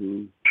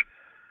 who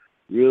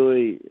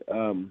really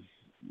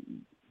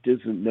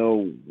didn't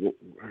know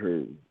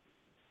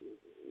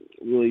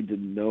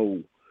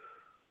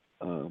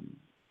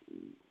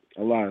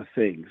a lot of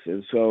things,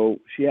 and so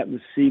she happened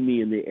to see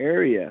me in the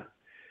area,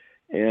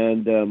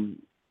 and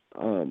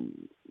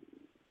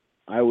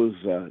I was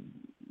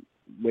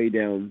way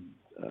down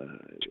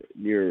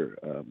near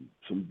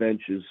some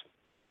benches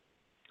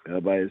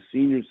by a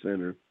senior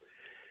center,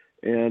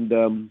 and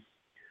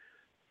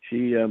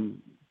she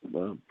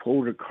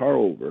pulled her car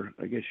over.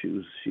 I guess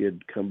she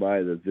had come by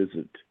to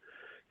visit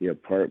the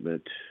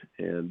apartment,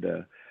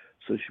 and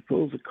so she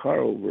pulls the car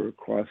over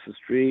across the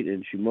street,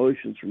 and she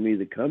motions for me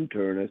to come to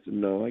her. And I said,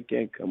 no, I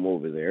can't come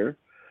over there,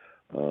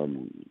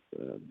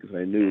 because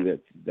I knew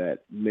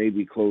that may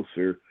be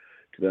closer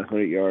to the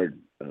 100-yard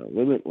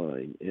limit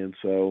line. And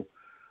so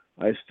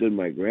I stood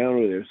my ground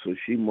over there. So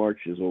she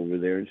marches over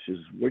there and says,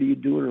 what are you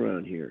doing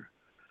around here?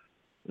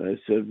 And I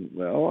said,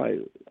 well, I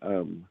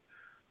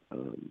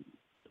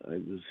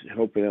was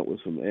helping out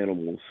with some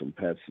animals, some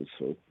pets and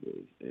so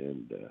forth.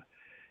 And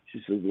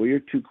she said, well, you're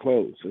too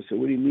close. I said,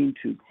 what do you mean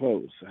too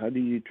close? How do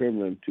you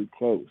determine I'm too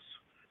close?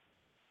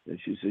 And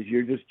she says,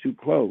 you're just too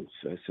close.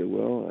 I said,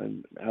 well,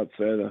 I'm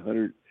outside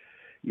 100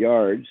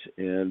 yards,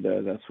 and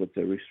that's what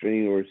the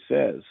restraining order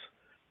says.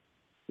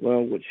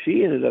 Well, what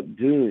she ended up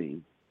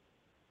doing,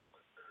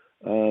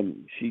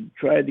 she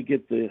tried to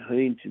get the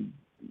Huntington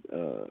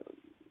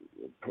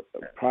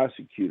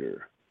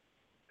prosecutor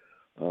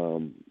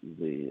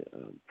the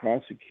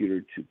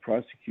prosecutor to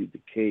prosecute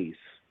the case,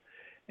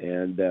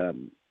 and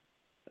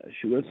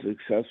she wasn't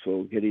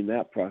successful getting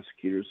that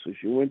prosecutor, so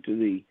she went to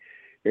the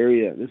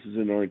area. This is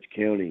in Orange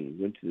County.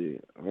 Went to the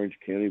Orange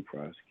County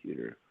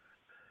prosecutor,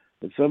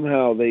 and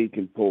somehow they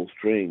can pull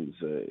strings.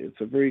 It's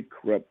a very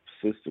corrupt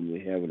system we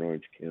have in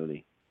Orange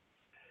County,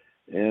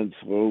 and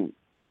so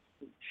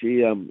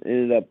she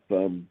ended up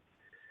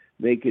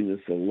making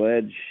this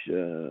allege,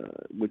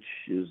 which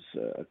is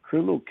a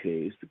criminal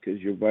case because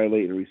you're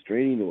violating a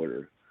restraining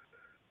order.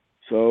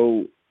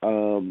 So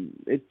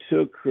it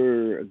took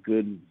her a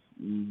good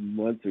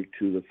month or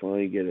two to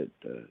finally get it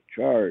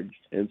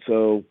charged. And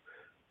so,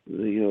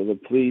 the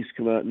police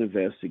come out and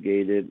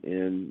investigate it,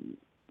 and,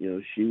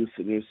 she was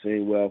sitting there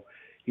saying, well,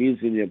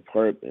 he's in the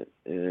apartment.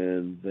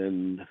 And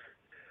then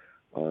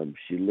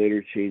she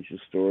later changed the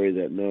story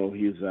that, no,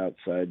 he was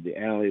outside the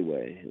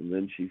alleyway. And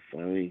then she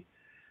finally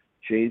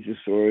changed the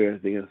story, I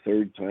think, a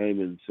third time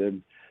and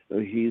said, no,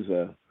 he's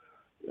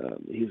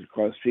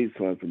across the street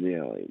from the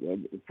alley. Well,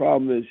 the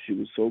problem is she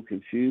was so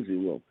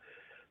confusing. Well,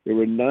 there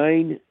were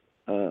nine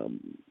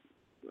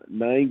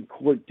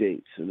court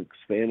dates in the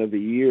span of a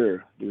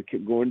year. We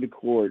kept going to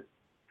court,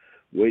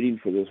 waiting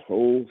for this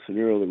whole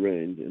scenario to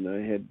end, and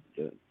I had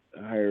to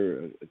hire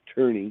an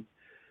attorney,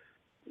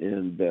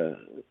 and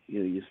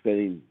you're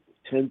spending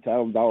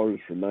 $10,000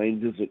 for 9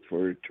 visits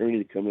for an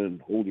attorney to come in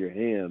and hold your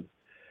hand.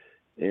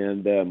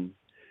 And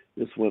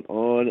this went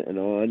on,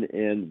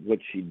 and what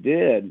she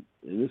did,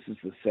 and this is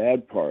the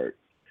sad part,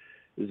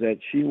 is that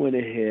she went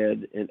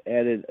ahead and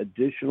added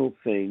additional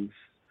things,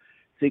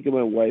 thinking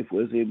my wife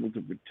was able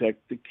to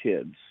protect the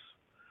kids.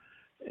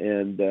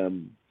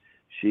 And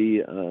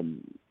she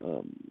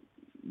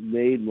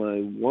made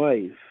my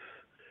wife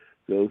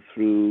go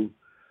through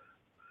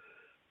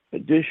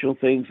additional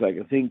things like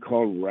a thing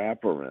called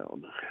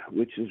wraparound,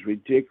 which is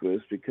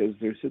ridiculous because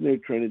they're sitting there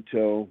trying to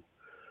tell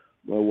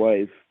my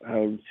wife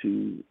how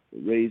to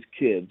raise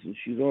kids, and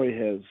she already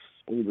has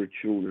older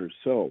children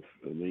herself.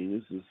 I mean,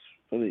 this is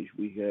funny.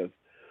 We have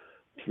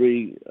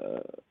 3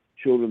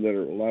 children that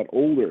are a lot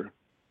older,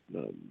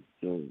 2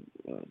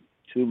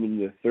 in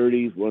their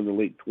 30s, 1 in the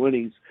late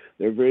 20s.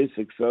 They're very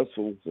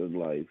successful in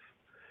life.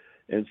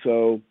 And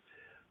so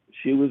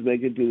she was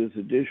making do this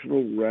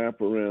additional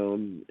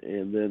wraparound,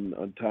 and then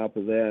on top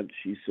of that,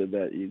 she said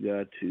that you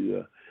got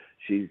to,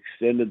 she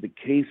extended the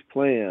case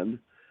plan.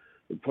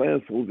 The plan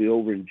is supposed to be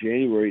over in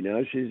January.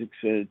 Now she's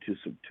extended to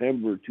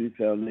September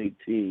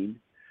 2018.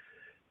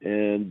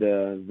 And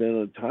then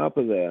on top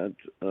of that,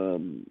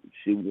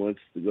 she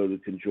wants to go to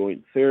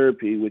conjoint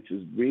therapy, which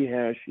is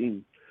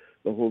rehashing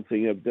the whole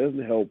thing up.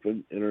 Doesn't help.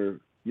 And her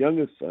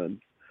youngest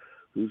son,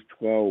 who's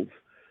 12,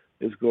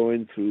 is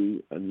going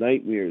through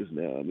nightmares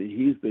now. I mean,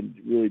 he's been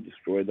really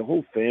destroyed. The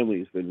whole family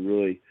has been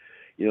really,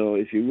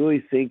 if you really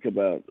think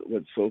about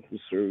what social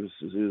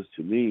services is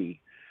to me,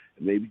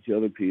 and maybe to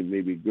other people,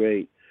 may be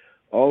great.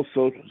 All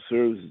social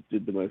services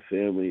did to my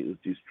family is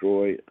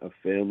destroy a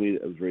family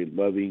that was very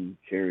loving,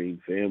 caring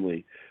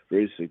family,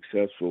 very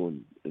successful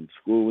in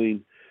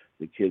schooling.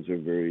 The kids are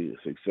very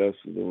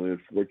successful. The only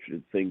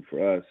unfortunate thing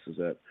for us is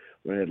that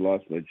when I had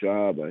lost my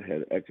job, I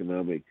had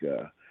economic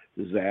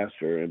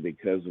disaster, and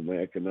because of my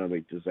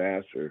economic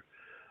disaster,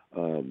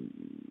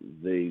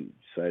 they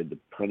decided to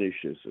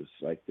punish us.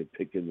 It's like they're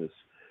picking this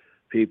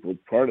people,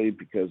 partly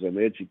because I'm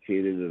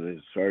educated and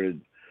I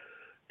started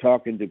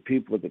talking to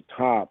people at the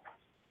top,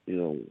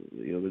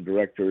 the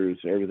directors,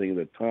 everything at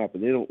the top,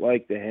 and they don't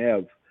like to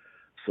have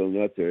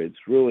someone out there.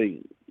 It's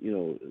really,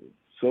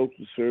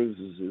 social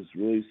services is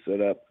really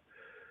set up,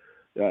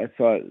 I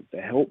thought,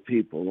 to help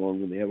people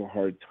along when they have a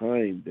hard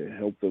time, to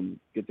help them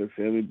get their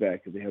family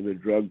back if they have a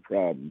drug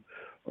problem,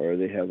 or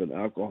they have an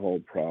alcohol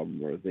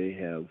problem, or they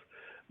have,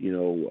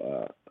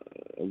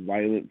 a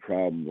violent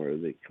problem, or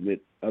they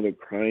commit other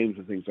crimes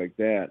and things like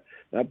that,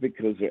 not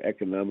because they're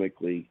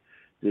economically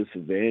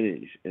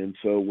disadvantaged. And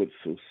so what's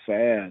so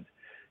sad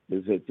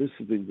is that this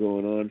has been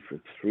going on for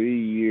 3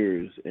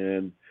 years,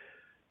 and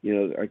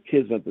our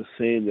kids not the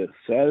same. The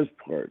saddest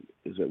part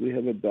is that we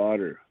have a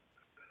daughter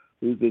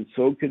who's been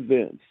so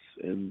convinced,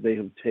 and they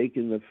have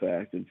taken the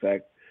fact. In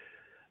fact,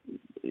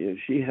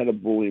 she had a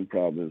bullying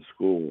problem in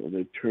school, and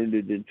they turned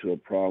it into a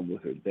problem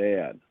with her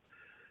dad,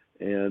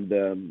 and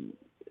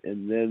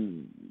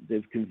then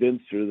they've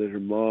convinced her that her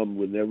mom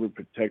would never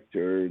protect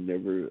her,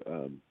 never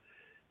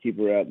keep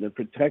her out. And the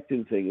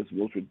protecting thing is the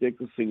most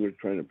ridiculous thing we're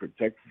trying to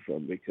protect her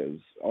from, because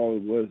all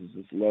it was is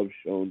this love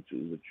shown to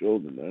the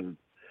children. I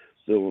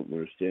still don't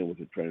understand what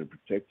they're trying to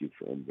protect you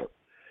from. But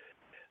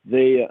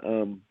the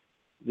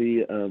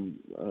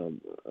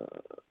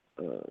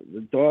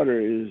daughter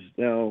is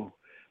now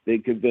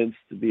being convinced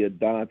to be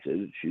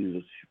adopted.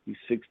 She'll be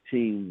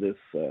 16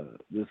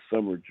 this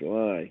summer,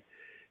 July,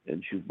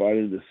 and she was brought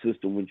into the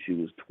system when she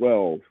was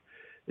 12,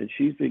 and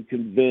she's been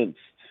convinced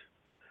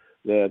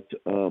that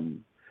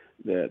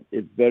that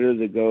it's better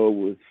to go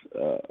with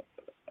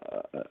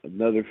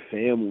another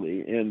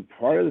family. And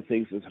part of the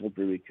things that's helped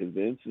her be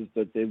convinced is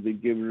that they've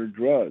been giving her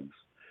drugs.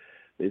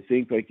 They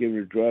think by giving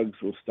her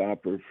drugs will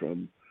stop her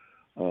from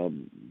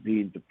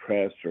being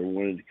depressed or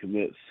wanting to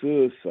commit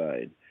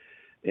suicide.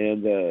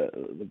 And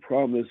the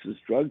problem is this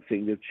drug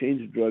thing. They've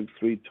changed the drug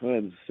 3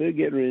 times. Instead of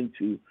getting her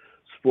into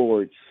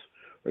sports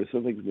or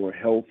something more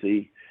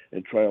healthy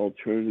and try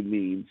alternative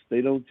means,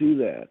 they don't do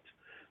that.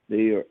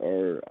 They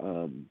are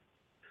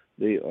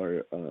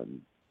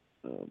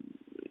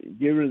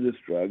giving her this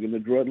drug, and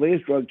the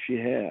latest drug she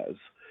has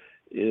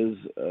is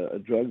a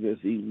drug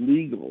that's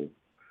illegal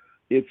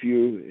if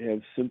you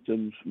have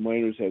symptoms.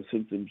 Minors have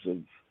symptoms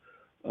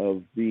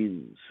of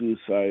being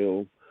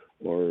suicidal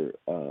or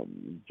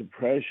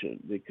depression,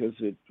 because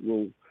it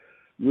will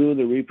ruin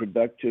the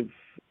reproductive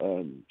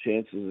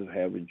chances of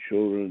having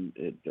children.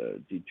 It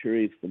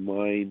deteriorates the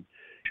mind.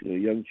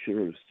 Young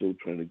children are still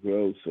trying to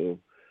grow, so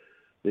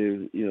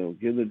they're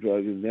given the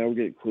drug, and now we're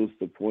getting close to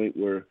the point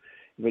where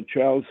if a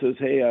child says,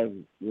 "Hey, I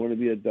want to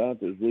be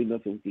adopted," there's really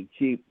nothing we can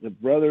keep. The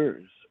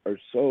brothers are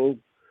so.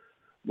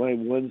 My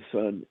one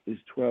son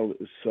is 12.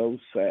 Is so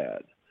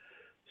sad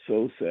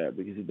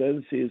because he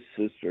doesn't see his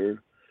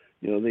sister.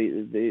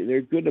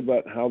 They're good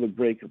about how to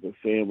break up a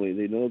family.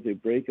 They know if they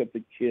break up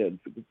the kids.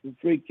 The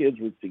 3 kids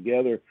were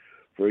together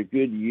for a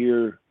good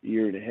year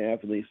and a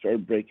half, and they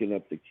started breaking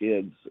up the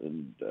kids,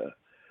 and so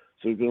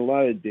there's been a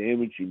lot of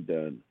damaging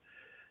done,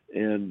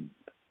 and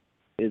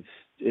it's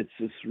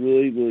just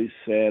really, really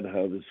sad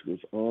how this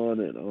goes on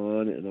and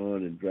on and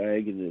on and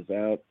dragging this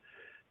out,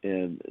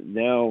 and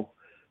now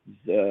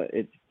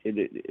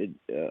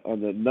on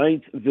the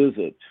 9th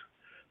visit,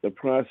 the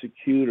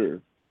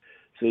prosecutor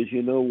says,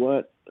 "You know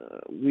what?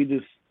 We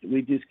just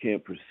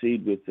can't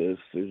proceed with this.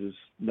 There's just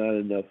not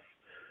enough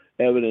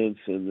evidence,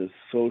 and the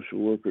social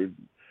worker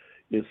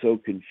is so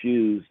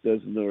confused,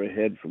 doesn't know her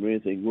head from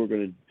anything. We're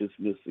going to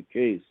dismiss the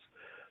case."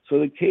 So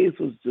the case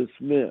was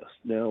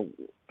dismissed. Now,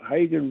 how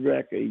you can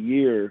wreck a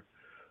year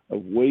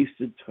of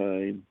wasted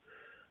time,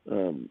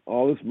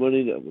 all this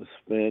money that was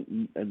spent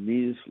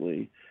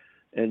needlessly,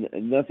 and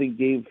nothing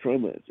gained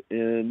from it,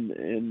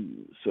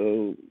 and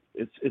so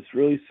it's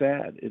really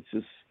sad. It's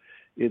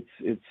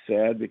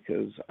sad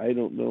because I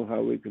don't know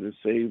how we're going to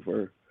save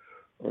our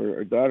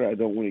daughter. I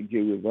don't want to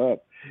give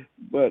up,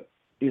 but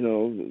the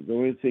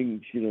only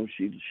thing, she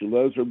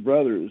loves her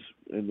brothers,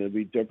 and they'd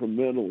be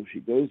detrimental if she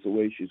goes the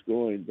way she's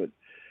going. But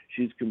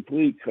she's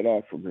completely cut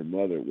off from her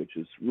mother, which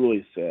is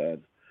really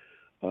sad.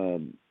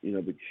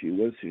 Because she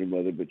was seeing her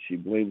mother, but she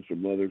blames her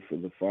mother for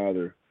the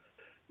father,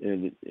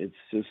 and it's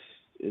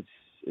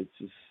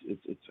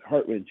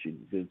heart-wrenching,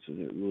 Vincent.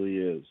 It really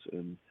is.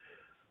 And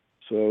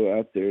so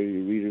out there,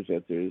 your readers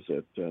out there, is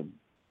that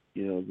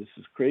this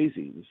is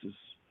crazy.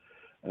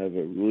 I have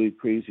a really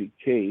crazy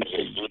case,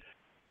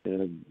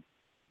 and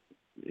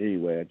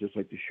anyway, I'd just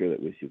like to share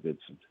that with you,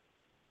 Vincent.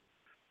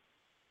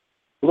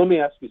 Let me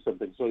ask you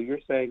something. So you're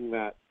saying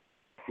that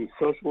the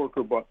social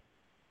worker brought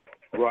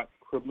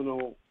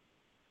criminal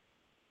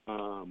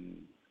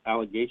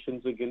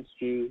allegations against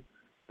you,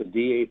 the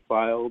DA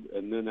filed,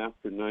 and then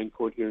after 9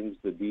 court hearings,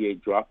 the DA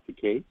dropped the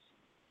case?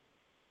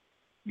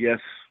 Yes.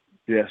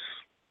 And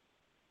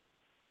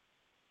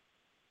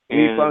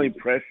he finally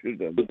pressured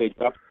them. Did they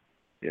drop?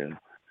 Yeah.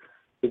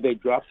 Did they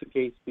drop the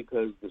case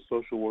because the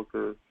social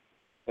worker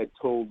had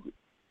told,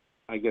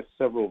 I guess,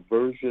 several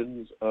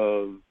versions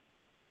of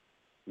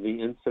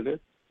the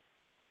incident?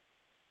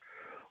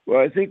 Well,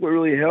 I think what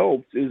really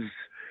helped is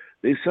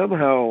they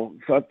somehow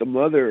thought the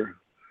mother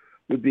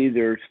would be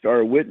their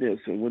star witness,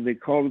 and when they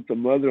called up the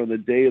mother on the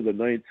day of the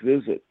 9th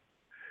visit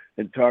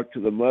and talked to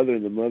the mother,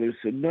 and the mother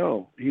said,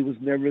 "No, he was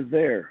never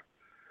there,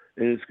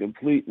 and it's a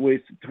complete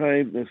waste of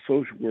time, the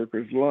social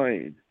worker's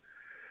lying."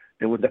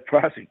 And when the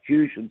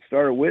prosecution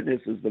star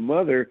witness is the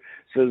mother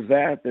says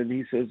that, then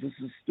he says, "This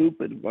is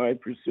stupid. Why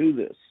pursue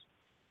this?"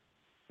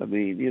 I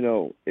mean,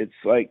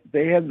 it's like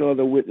they have no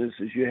other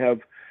witnesses. You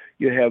have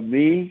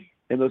me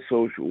and a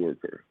social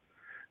worker,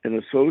 and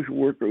a social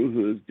worker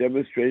who has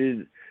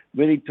demonstrated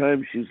many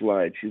times she's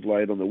lied. She's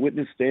lied on the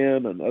witness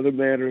stand, on other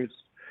matters,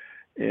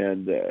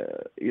 and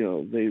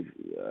they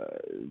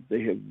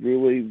have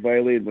really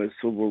violated my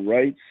civil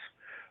rights.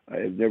 I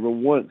have never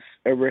once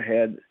ever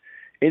had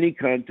any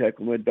contact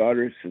with my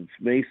daughter since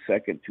May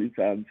 2nd,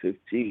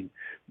 2015.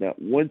 Not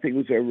one thing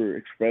was ever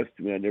expressed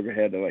to me. I never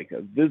had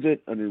a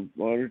visit under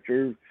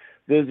monitor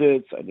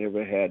visits. I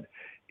never had a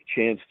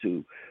chance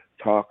to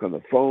talk on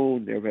the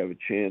phone, never have a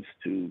chance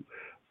to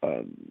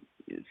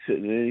sit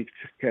in any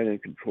kind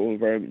of controlled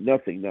environment.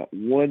 Nothing, not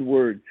one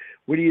word.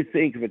 What do you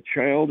think? If a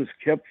child is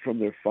kept from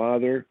their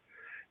father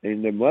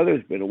and their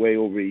mother's been away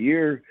over a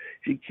year,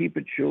 if you keep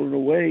a children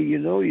away,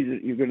 you're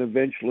going to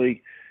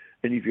eventually,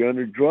 and if you're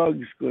under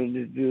drugs, going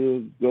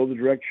to go the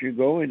direction you're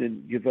going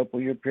and give up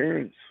on your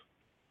parents.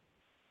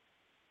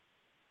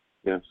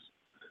 Yes,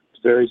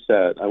 it's very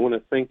sad. I want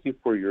to thank you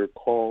for your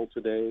call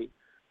today,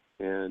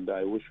 and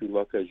I wish you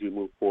luck as you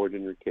move forward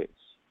in your case.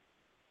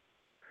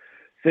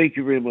 Thank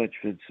you very much,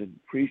 Vincent.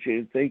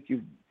 Appreciate it. Thank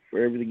you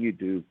for everything you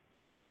do.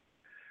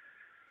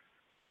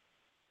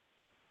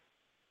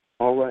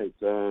 All right.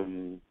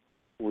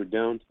 We're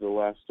down to the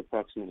last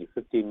approximately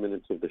 15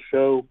 minutes of the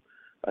show.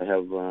 I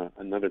have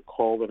another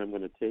call that I'm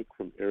going to take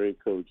from area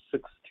code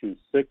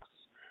 626.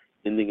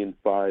 ending in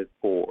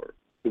 54.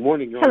 Good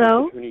morning, Your Hello.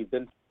 Honor. Attorney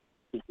Benson,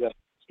 you got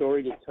a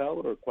story to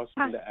tell or a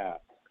question to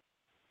ask?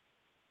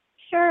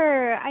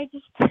 Sure. I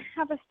just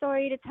have a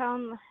story to tell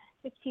in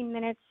 15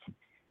 minutes.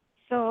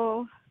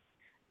 So,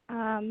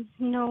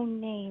 no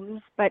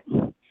names, but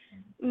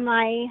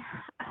my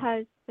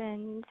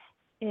husband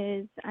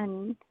is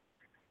an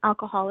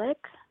alcoholic,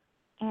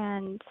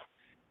 and,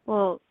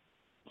 well,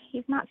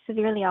 he's not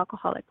severely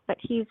alcoholic, but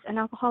he's an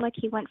alcoholic.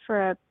 He went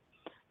for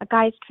a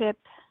guy's trip,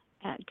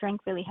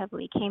 drank really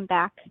heavily, came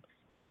back.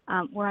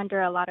 We're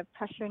under a lot of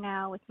pressure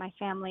now with my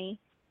family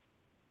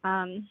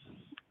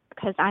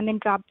because I'm in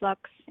job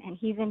flux and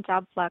he's in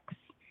job flux,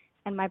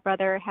 and my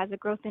brother has a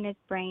growth in his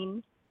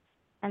brain.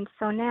 And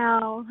so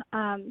now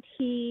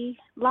he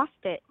lost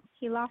it.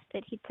 He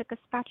took a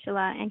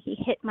spatula and he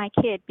hit my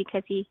kid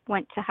because he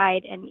went to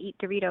hide and eat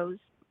Doritos,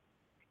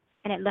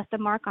 and it left a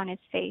mark on his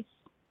face.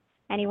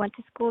 And he went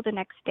to school the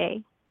next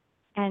day.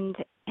 And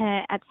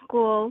at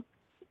school,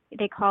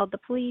 they called the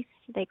police.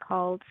 They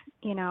called,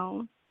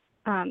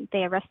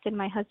 they arrested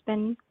my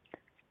husband.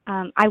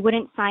 I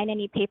wouldn't sign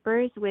any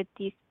papers with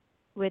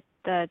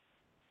the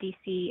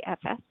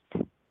DCFS.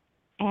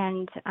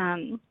 And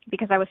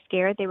because I was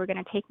scared they were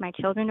going to take my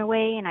children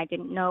away, and I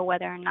didn't know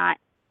whether or not,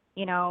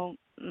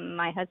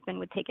 my husband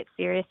would take it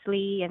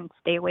seriously and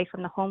stay away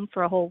from the home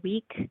for a whole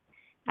week.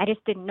 I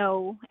just didn't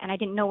know, and I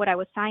didn't know what I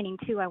was signing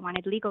to. I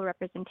wanted legal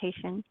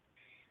representation.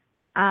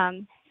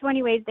 So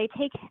anyways,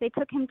 they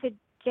took him to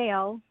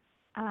jail.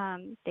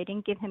 They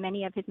didn't give him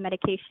any of his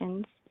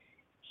medications.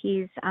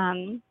 He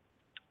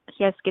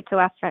has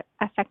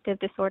schizoaffective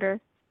disorder,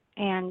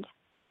 and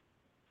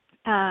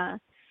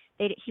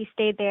he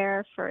stayed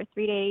there for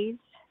 3 days.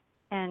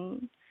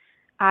 And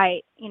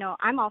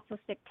I'm also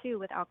sick too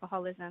with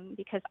alcoholism,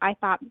 because I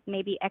thought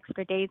maybe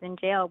extra days in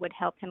jail would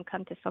help him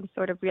come to some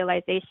sort of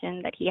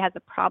realization that he has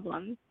a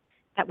problem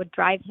that would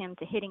drive him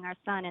to hitting our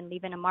son and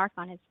leaving a mark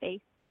on his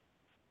face.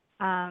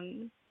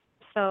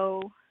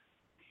 So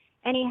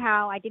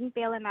anyhow, I didn't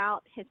bail him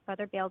out. His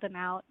brother bailed him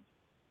out.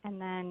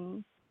 And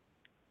then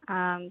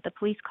the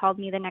police called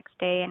me the next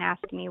day and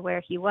asked me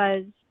where he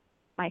was,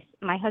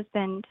 my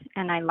husband,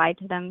 and I lied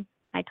to them.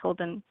 I told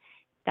them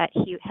that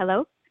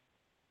hello?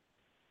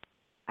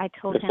 I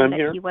told him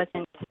that he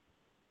wasn't.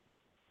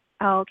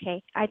 Oh,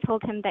 okay. I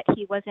told him that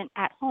he wasn't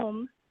at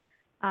home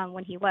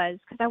when he was,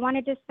 because I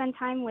wanted to spend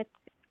time with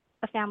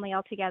a family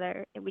all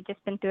together. We'd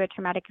just been through a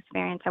traumatic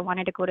experience. I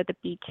wanted to go to the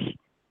beach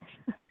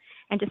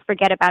and just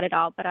forget about it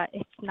all, but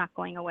it's not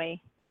going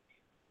away.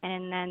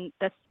 And then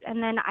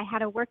I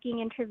had a working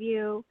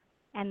interview,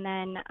 and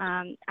then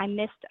I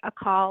missed a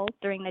call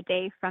during the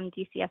day from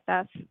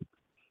DCFS.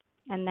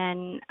 And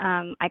then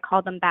I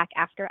called them back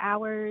after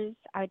hours.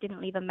 I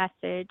didn't leave a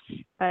message,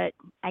 but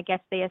I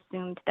guess they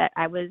assumed that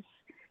I was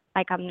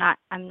I'm not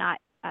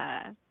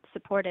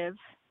supportive,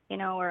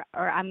 or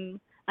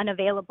I'm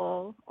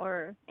unavailable,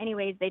 or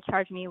anyways, they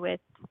charged me with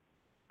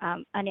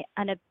an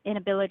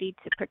inability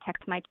to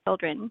protect my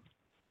children.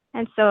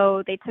 And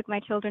so they took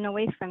my children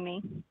away from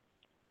me.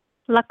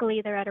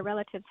 Luckily, they're at a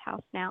relative's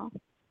house now.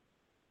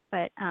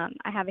 But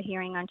I have a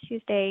hearing on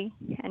Tuesday,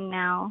 and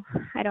now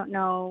I don't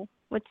know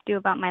what to do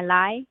about my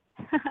lie.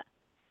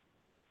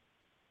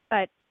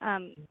 But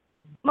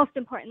most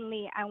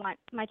importantly, I want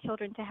my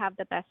children to have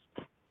the best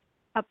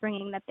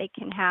upbringing that they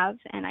can have,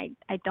 and I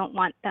don't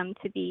want them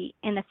to be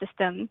in the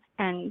system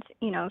and,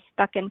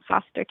 stuck in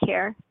foster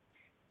care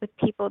with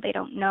people they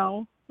don't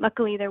know.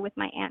 Luckily, they're with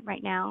my aunt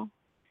right now.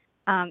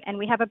 And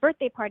we have a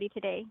birthday party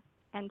today.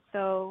 And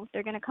so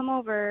they're going to come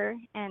over,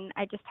 and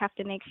I just have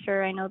to make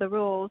sure I know the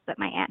rules, that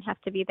my aunt has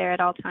to be there at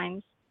all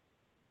times.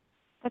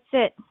 That's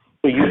it.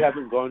 So you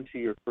haven't gone to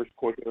your first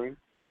court hearing?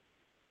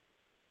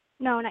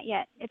 No, not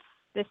yet. It's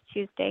this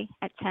Tuesday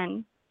at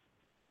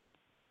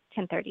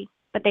 10:30.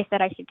 But they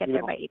said I should get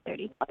there by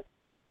 8:30.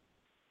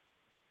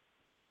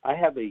 I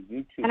have a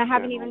YouTube and I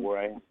haven't channel even... where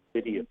I have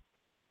videos.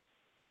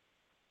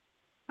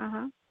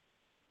 Uh-huh.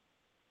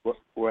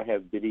 Where I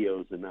have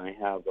videos, and I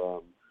have...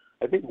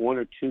 I think 1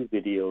 or 2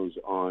 videos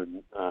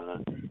on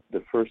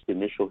the first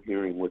initial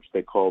hearing, which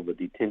they call the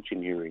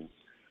detention hearing.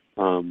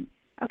 Okay.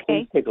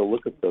 Please take a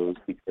look at those,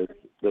 because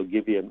they'll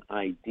give you an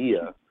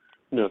idea,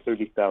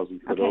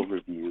 30,000-foot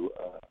overview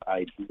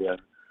idea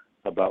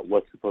about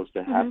what's supposed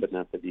to happen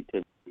at the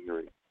detention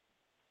hearing,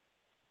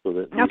 so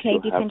that you'll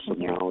have some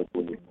knowledge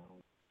when you...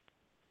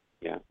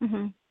 Yeah.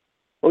 Mm-hmm.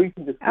 Or you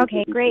can just...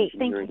 Okay, great.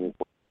 Thank you.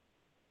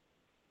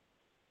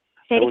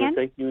 Say it again?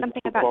 Thank you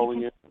Something for about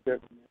calling in.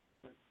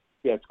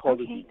 Yeah, it's called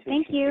a detention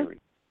Thank you.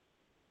 hearing.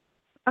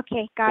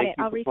 Okay, got it.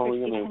 I'll research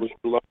it. I wish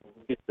you luck.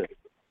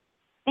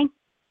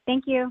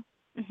 Thank you.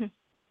 Mm-hmm.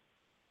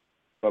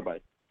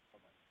 Bye-bye.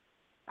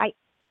 Bye.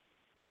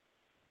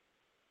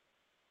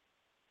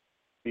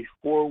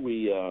 Before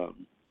we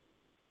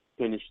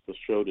finish the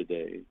show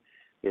today,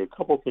 there are a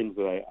couple things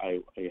that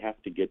I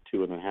have to get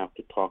to and I have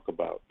to talk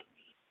about.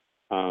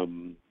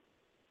 And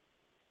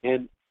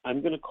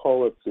I'm going to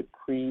call it the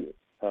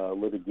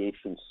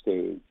pre-litigation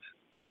stage.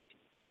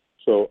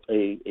 So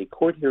a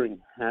court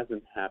hearing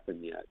hasn't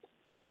happened yet,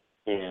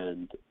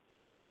 and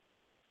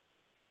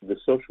the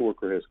social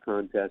worker has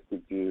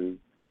contacted you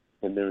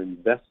and they're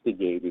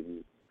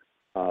investigating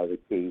the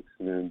case,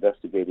 and they're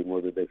investigating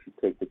whether they should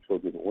take the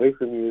children away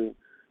from you.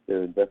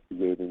 They're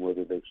investigating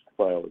whether they should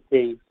file a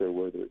case or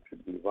whether it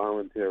should be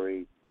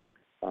voluntary,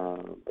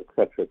 et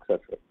cetera, et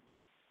cetera.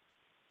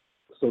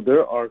 So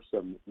there are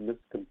some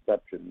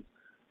misconceptions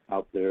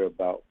out there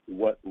about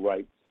what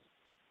rights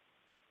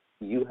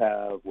you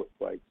have, what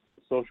rights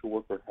the social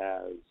worker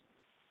has.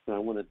 And I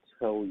want to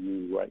tell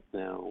you right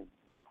now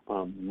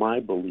my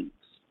beliefs.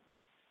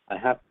 I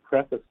have to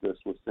preface this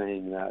with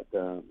saying that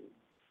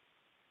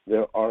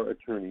there are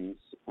attorneys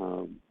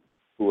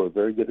who are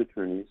very good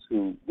attorneys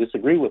who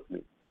disagree with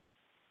me.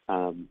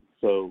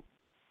 So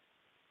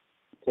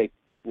take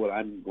what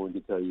I'm going to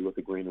tell you with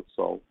a grain of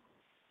salt.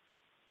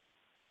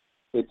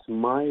 It's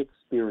my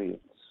experience,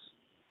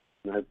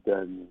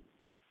 and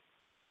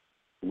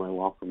my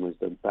law firm has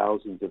done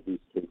thousands of these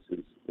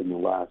cases in the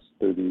last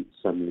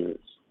 30-some years.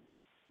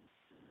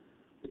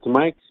 It's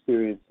my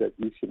experience that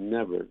you should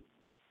never,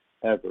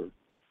 ever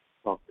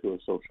talk to a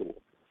social worker.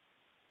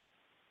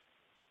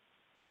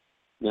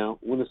 Now,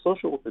 when a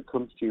social worker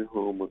comes to your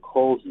home or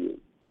calls you,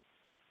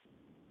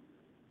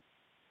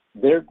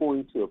 they're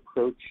going to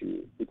approach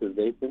you because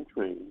they've been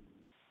trained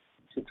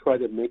to try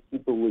to make you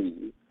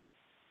believe,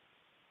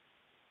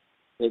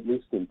 at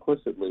least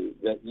implicitly,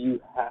 that you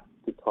have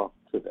to talk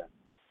to them,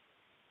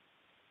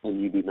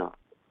 and you do not.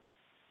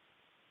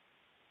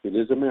 It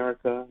is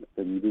America,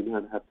 and you do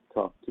not have to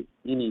talk to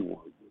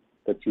anyone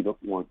that you don't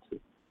want to.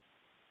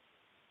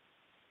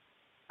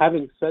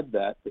 Having said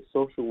that, the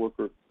social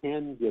worker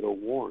can get a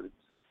warrant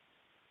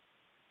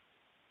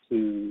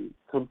to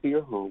come to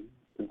your home,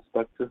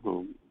 inspect your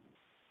home.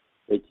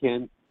 They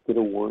can get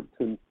a warrant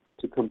to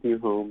come to your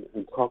home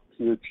and talk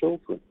to your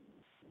children.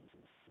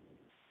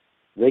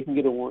 They can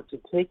get a warrant to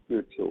take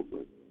your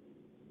children,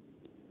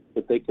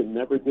 but they can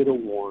never get a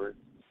warrant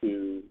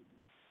to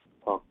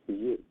talk to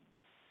you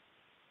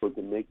or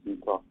to make you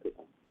talk to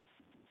them.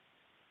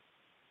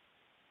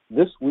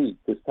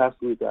 This past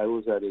week, I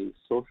was at a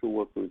social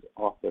worker's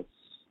office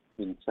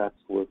in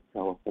Chatsworth,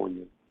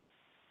 California.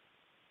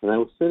 And I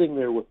was sitting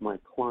there with my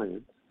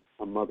client,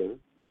 a mother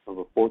of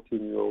a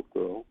 14-year-old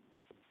girl,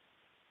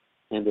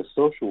 and a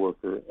social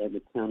worker and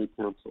a county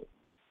counsel.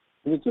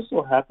 And it just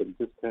so happened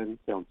this county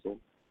counsel,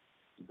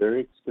 a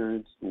very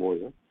experienced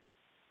lawyer,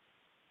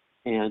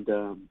 and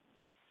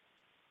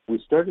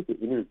we started the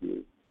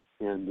interview,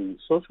 and the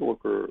social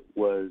worker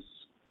was,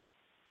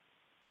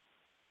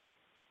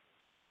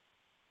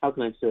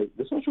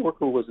 the social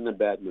worker was in a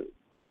bad mood.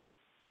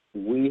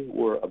 We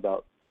were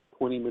about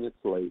 20 minutes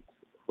late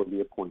for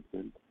the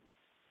appointment,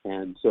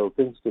 and so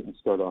things didn't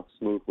start off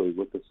smoothly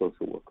with the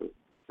social worker.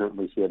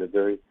 Apparently she had a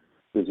very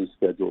busy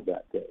schedule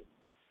that day.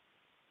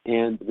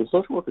 And the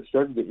social worker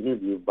started the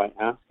interview by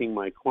asking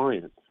my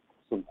client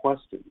some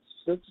questions,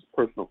 just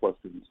personal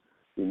questions,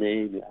 your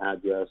name, your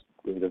address,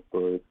 date of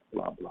birth,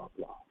 blah, blah,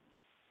 blah.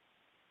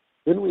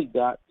 Then we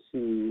got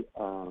to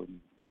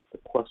the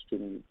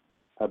question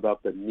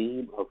about the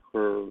name of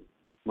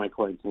my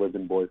client's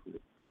live-in boyfriend.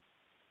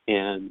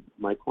 And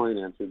my client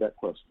answered that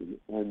question.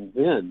 And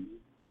then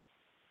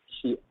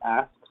she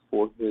asked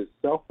for his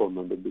cell phone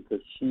number because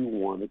she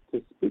wanted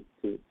to speak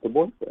to the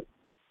boyfriend.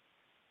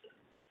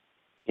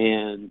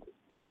 And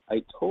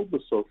I told the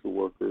social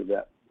worker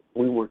that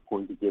we weren't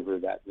going to give her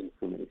that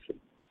information.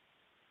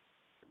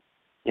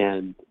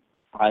 And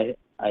I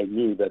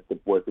knew that the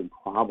boyfriend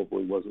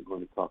probably wasn't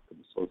going to talk to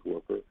the social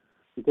worker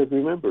because,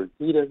 remember,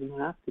 he doesn't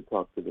have to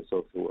talk to the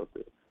social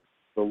worker.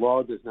 The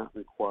law does not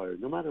require,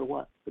 no matter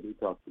what, that he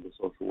talk to the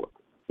social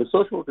worker. The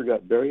social worker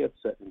got very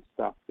upset and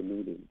stopped the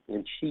meeting,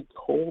 and she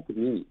told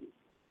me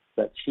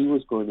that she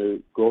was going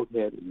to go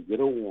ahead and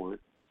get a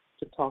warrant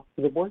to talk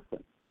to the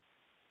boyfriend.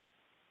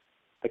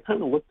 I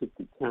kind of looked at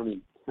the county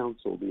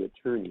counsel, the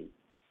attorney,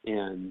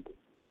 and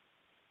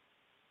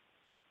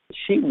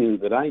she knew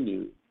that I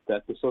knew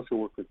that the social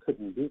worker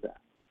couldn't do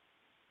that.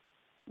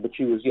 But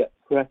she was yet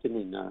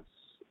threatening us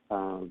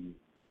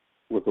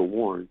with a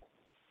warrant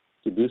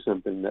to do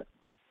something that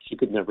she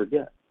could never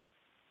get.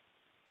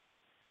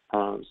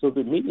 So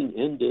the meeting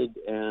ended,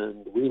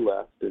 and we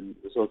left, and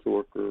the social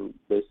worker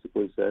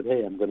basically said,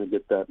 hey, I'm going to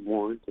get that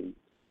warrant, and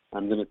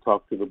I'm going to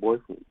talk to the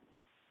boyfriend.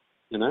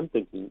 And I'm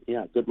thinking,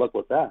 yeah, good luck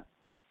with that.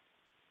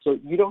 So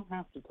you don't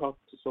have to talk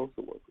to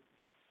social workers.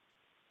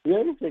 The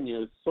other thing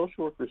is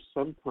social workers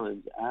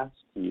sometimes ask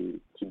you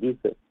to do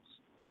things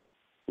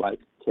like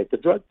take a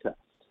drug test.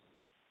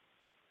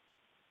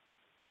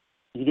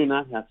 You do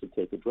not have to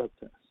take a drug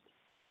test.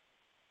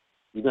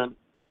 You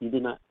do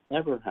not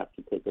ever have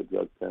to take a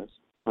drug test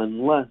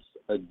unless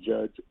a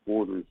judge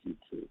orders you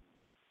to.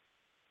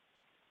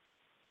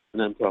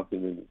 And I'm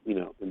talking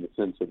in the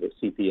sense of a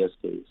CPS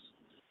case.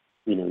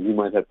 You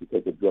might have to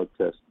take a drug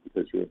test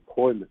because your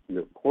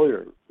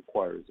employer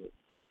requires it.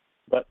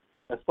 But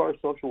as far as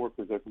social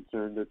workers are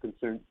concerned,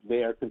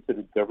 they are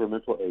considered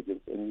governmental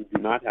agents, and you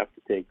do not have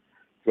to take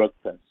drug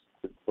tests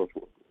with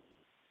social workers.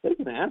 They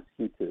can ask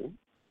you to,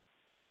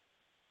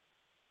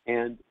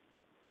 and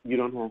you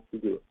don't have to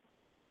do it.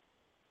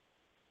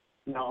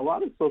 Now, a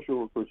lot of social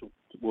workers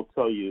will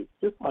tell you,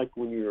 just like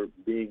when you're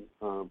being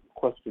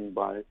questioned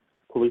by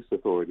police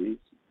authorities,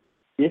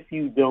 if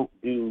you don't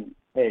do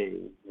A,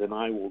 then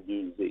I will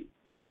do Z.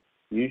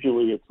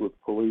 Usually it's with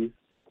police.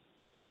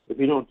 If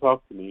you don't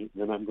talk to me,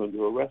 then I'm going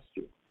to arrest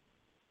you.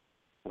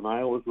 And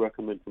I always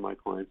recommend to my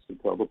clients to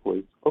tell the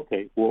police,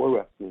 okay, we'll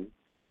arrest me,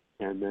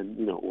 and then,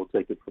 we'll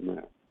take it from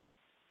there.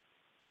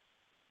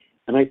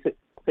 And I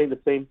say the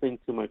same thing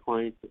to my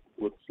clients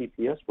with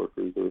CPS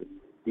workers or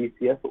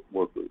DCFS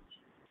workers.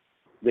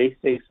 They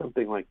say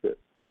something like this: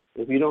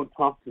 if you don't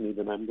talk to me,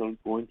 then I'm going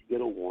to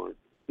get a warrant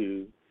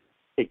to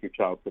take your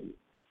child from you.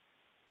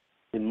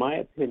 In my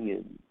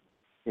opinion,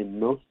 in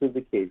most of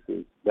the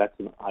cases, that's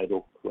an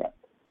idle threat.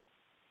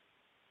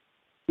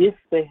 If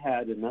they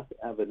had enough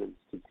evidence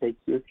to take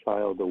your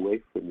child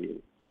away from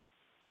you,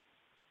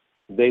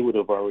 they would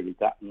have already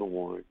gotten the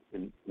warrant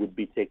and would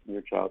be taking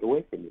your child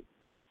away from you.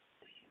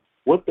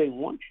 What they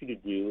want you to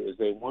do is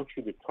they want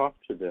you to talk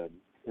to them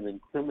and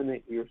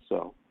incriminate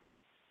yourself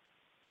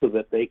so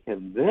that they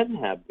can then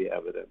have the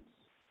evidence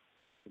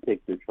to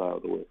take your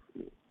child away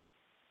from you.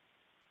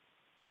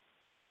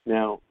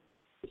 Now,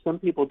 some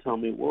people tell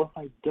me, well, if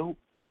I don't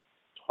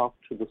talk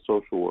to the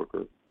social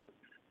worker,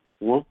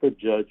 won't the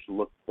judge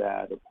look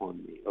bad upon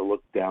me or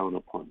look down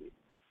upon me?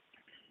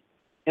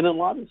 In a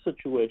lot of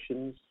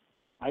situations,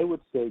 I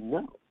would say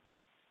no,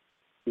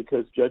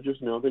 because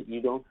judges know that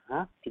you don't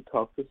have to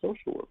talk to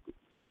social workers.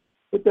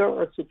 But there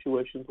are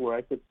situations where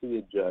I could see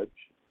a judge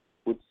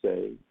would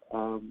say,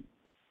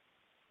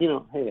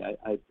 hey,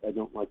 I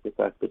don't like the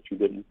fact that you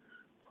didn't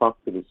talk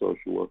to the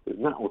social worker,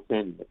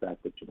 notwithstanding the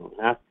fact that you don't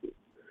have to.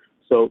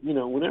 So,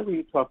 whenever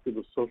you talk to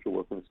the social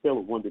worker, on a scale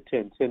of 1 to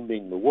 10, 10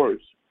 being the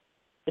worst,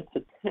 it's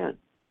a 10.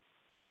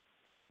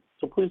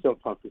 So please don't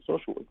talk to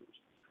social workers.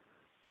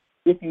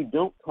 If you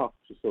don't talk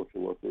to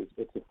social workers,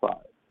 it's a 5,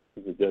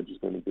 because the judge is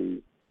going to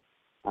be,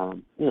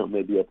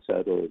 maybe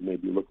upset or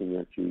maybe looking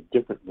at you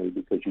differently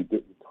because you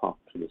didn't talk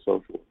to the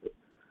social worker.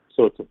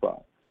 So it's a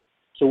 5.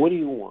 So what do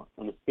you want?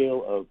 On a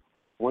scale of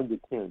 1 to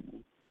 10,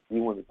 do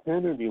you want a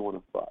 10 or do you want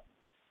a 5?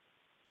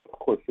 Of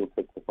course, you'll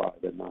take the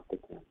 5 and not the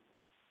 10.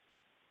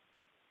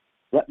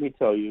 Let me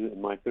tell you,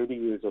 in my 30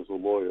 years as a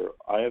lawyer,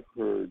 I have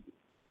heard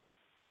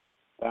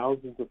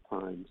thousands of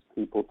times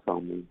people tell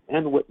me,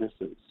 and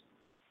witnesses,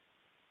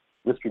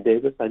 Mr.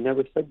 Davis, I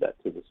never said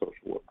that to the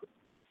social worker.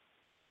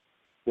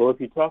 Well, if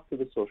you talk to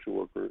the social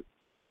worker,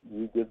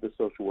 you give the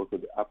social worker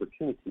the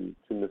opportunity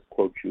to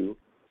misquote you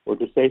or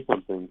to say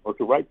something or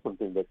to write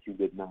something that you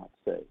did not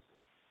say.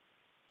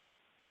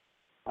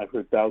 I've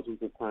heard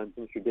thousands of times,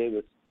 Mr.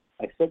 Davis,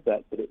 I said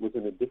that, but it was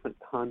in a different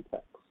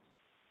context.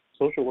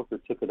 Social worker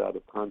took it out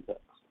of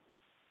context.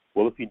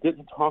 Well, if you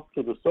didn't talk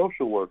to the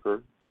social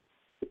worker,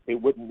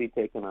 it wouldn't be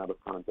taken out of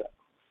context.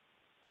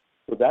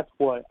 So that's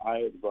why I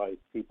advise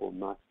people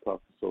not to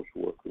talk to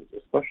social workers,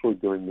 especially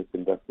during this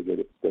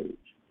investigative stage.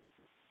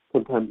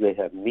 Sometimes they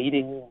have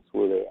meetings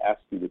where they ask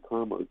you to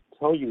come or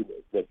tell you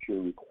that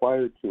you're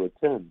required to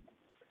attend,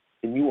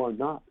 and you are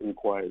not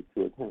required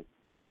to attend.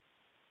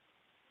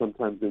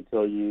 Sometimes they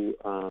tell you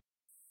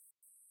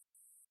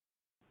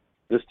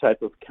this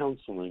type of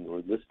counseling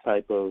or this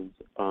type of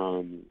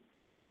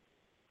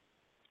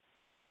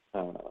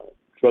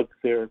drug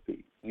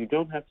therapy. You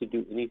don't have to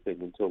do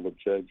anything until the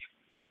judge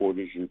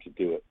orders you to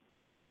do it.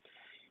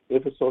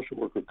 If a social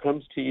worker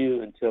comes to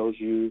you and tells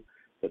you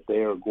that they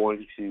are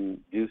going to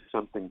do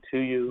something to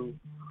you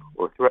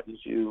or threatens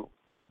you,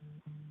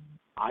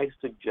 I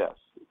suggest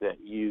that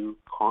you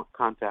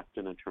contact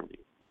an attorney.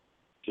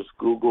 Just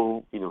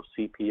Google,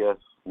 CPS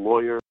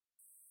lawyer,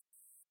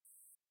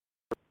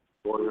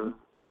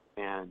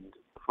 and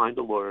find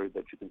a lawyer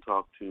that you can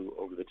talk to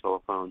over the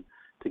telephone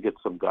to get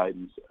some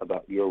guidance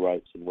about your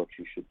rights and what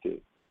you should do.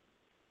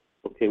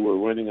 Okay, we're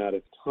running out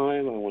of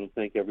time. I want to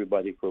thank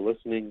everybody for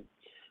listening.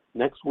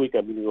 Next week,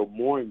 I'm going to go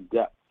more in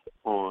depth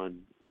on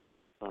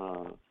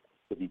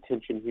the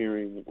detention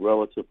hearing,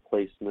 relative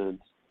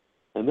placement,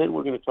 and then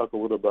we're going to talk a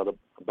little bit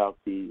about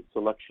the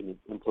selection and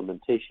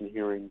implementation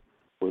hearing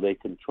where they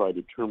can try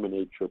to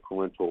terminate your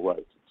parental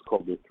rights. It's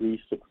called the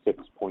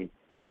 366.26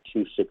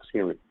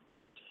 hearing.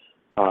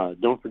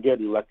 Don't forget,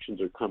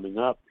 elections are coming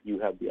up. You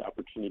have the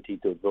opportunity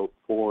to vote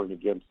for and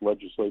against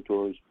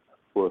legislators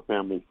who are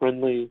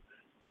family-friendly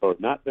or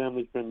not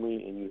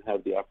family-friendly, and you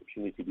have the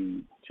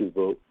opportunity to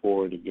vote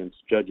for and against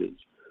judges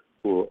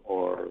who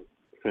are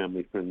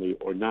family-friendly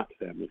or not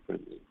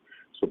family-friendly.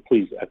 So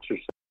please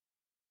exercise.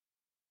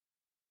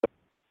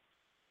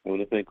 I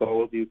want to thank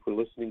all of you for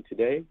listening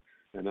today,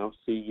 and I'll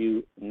see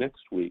you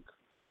next week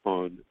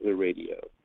on the radio.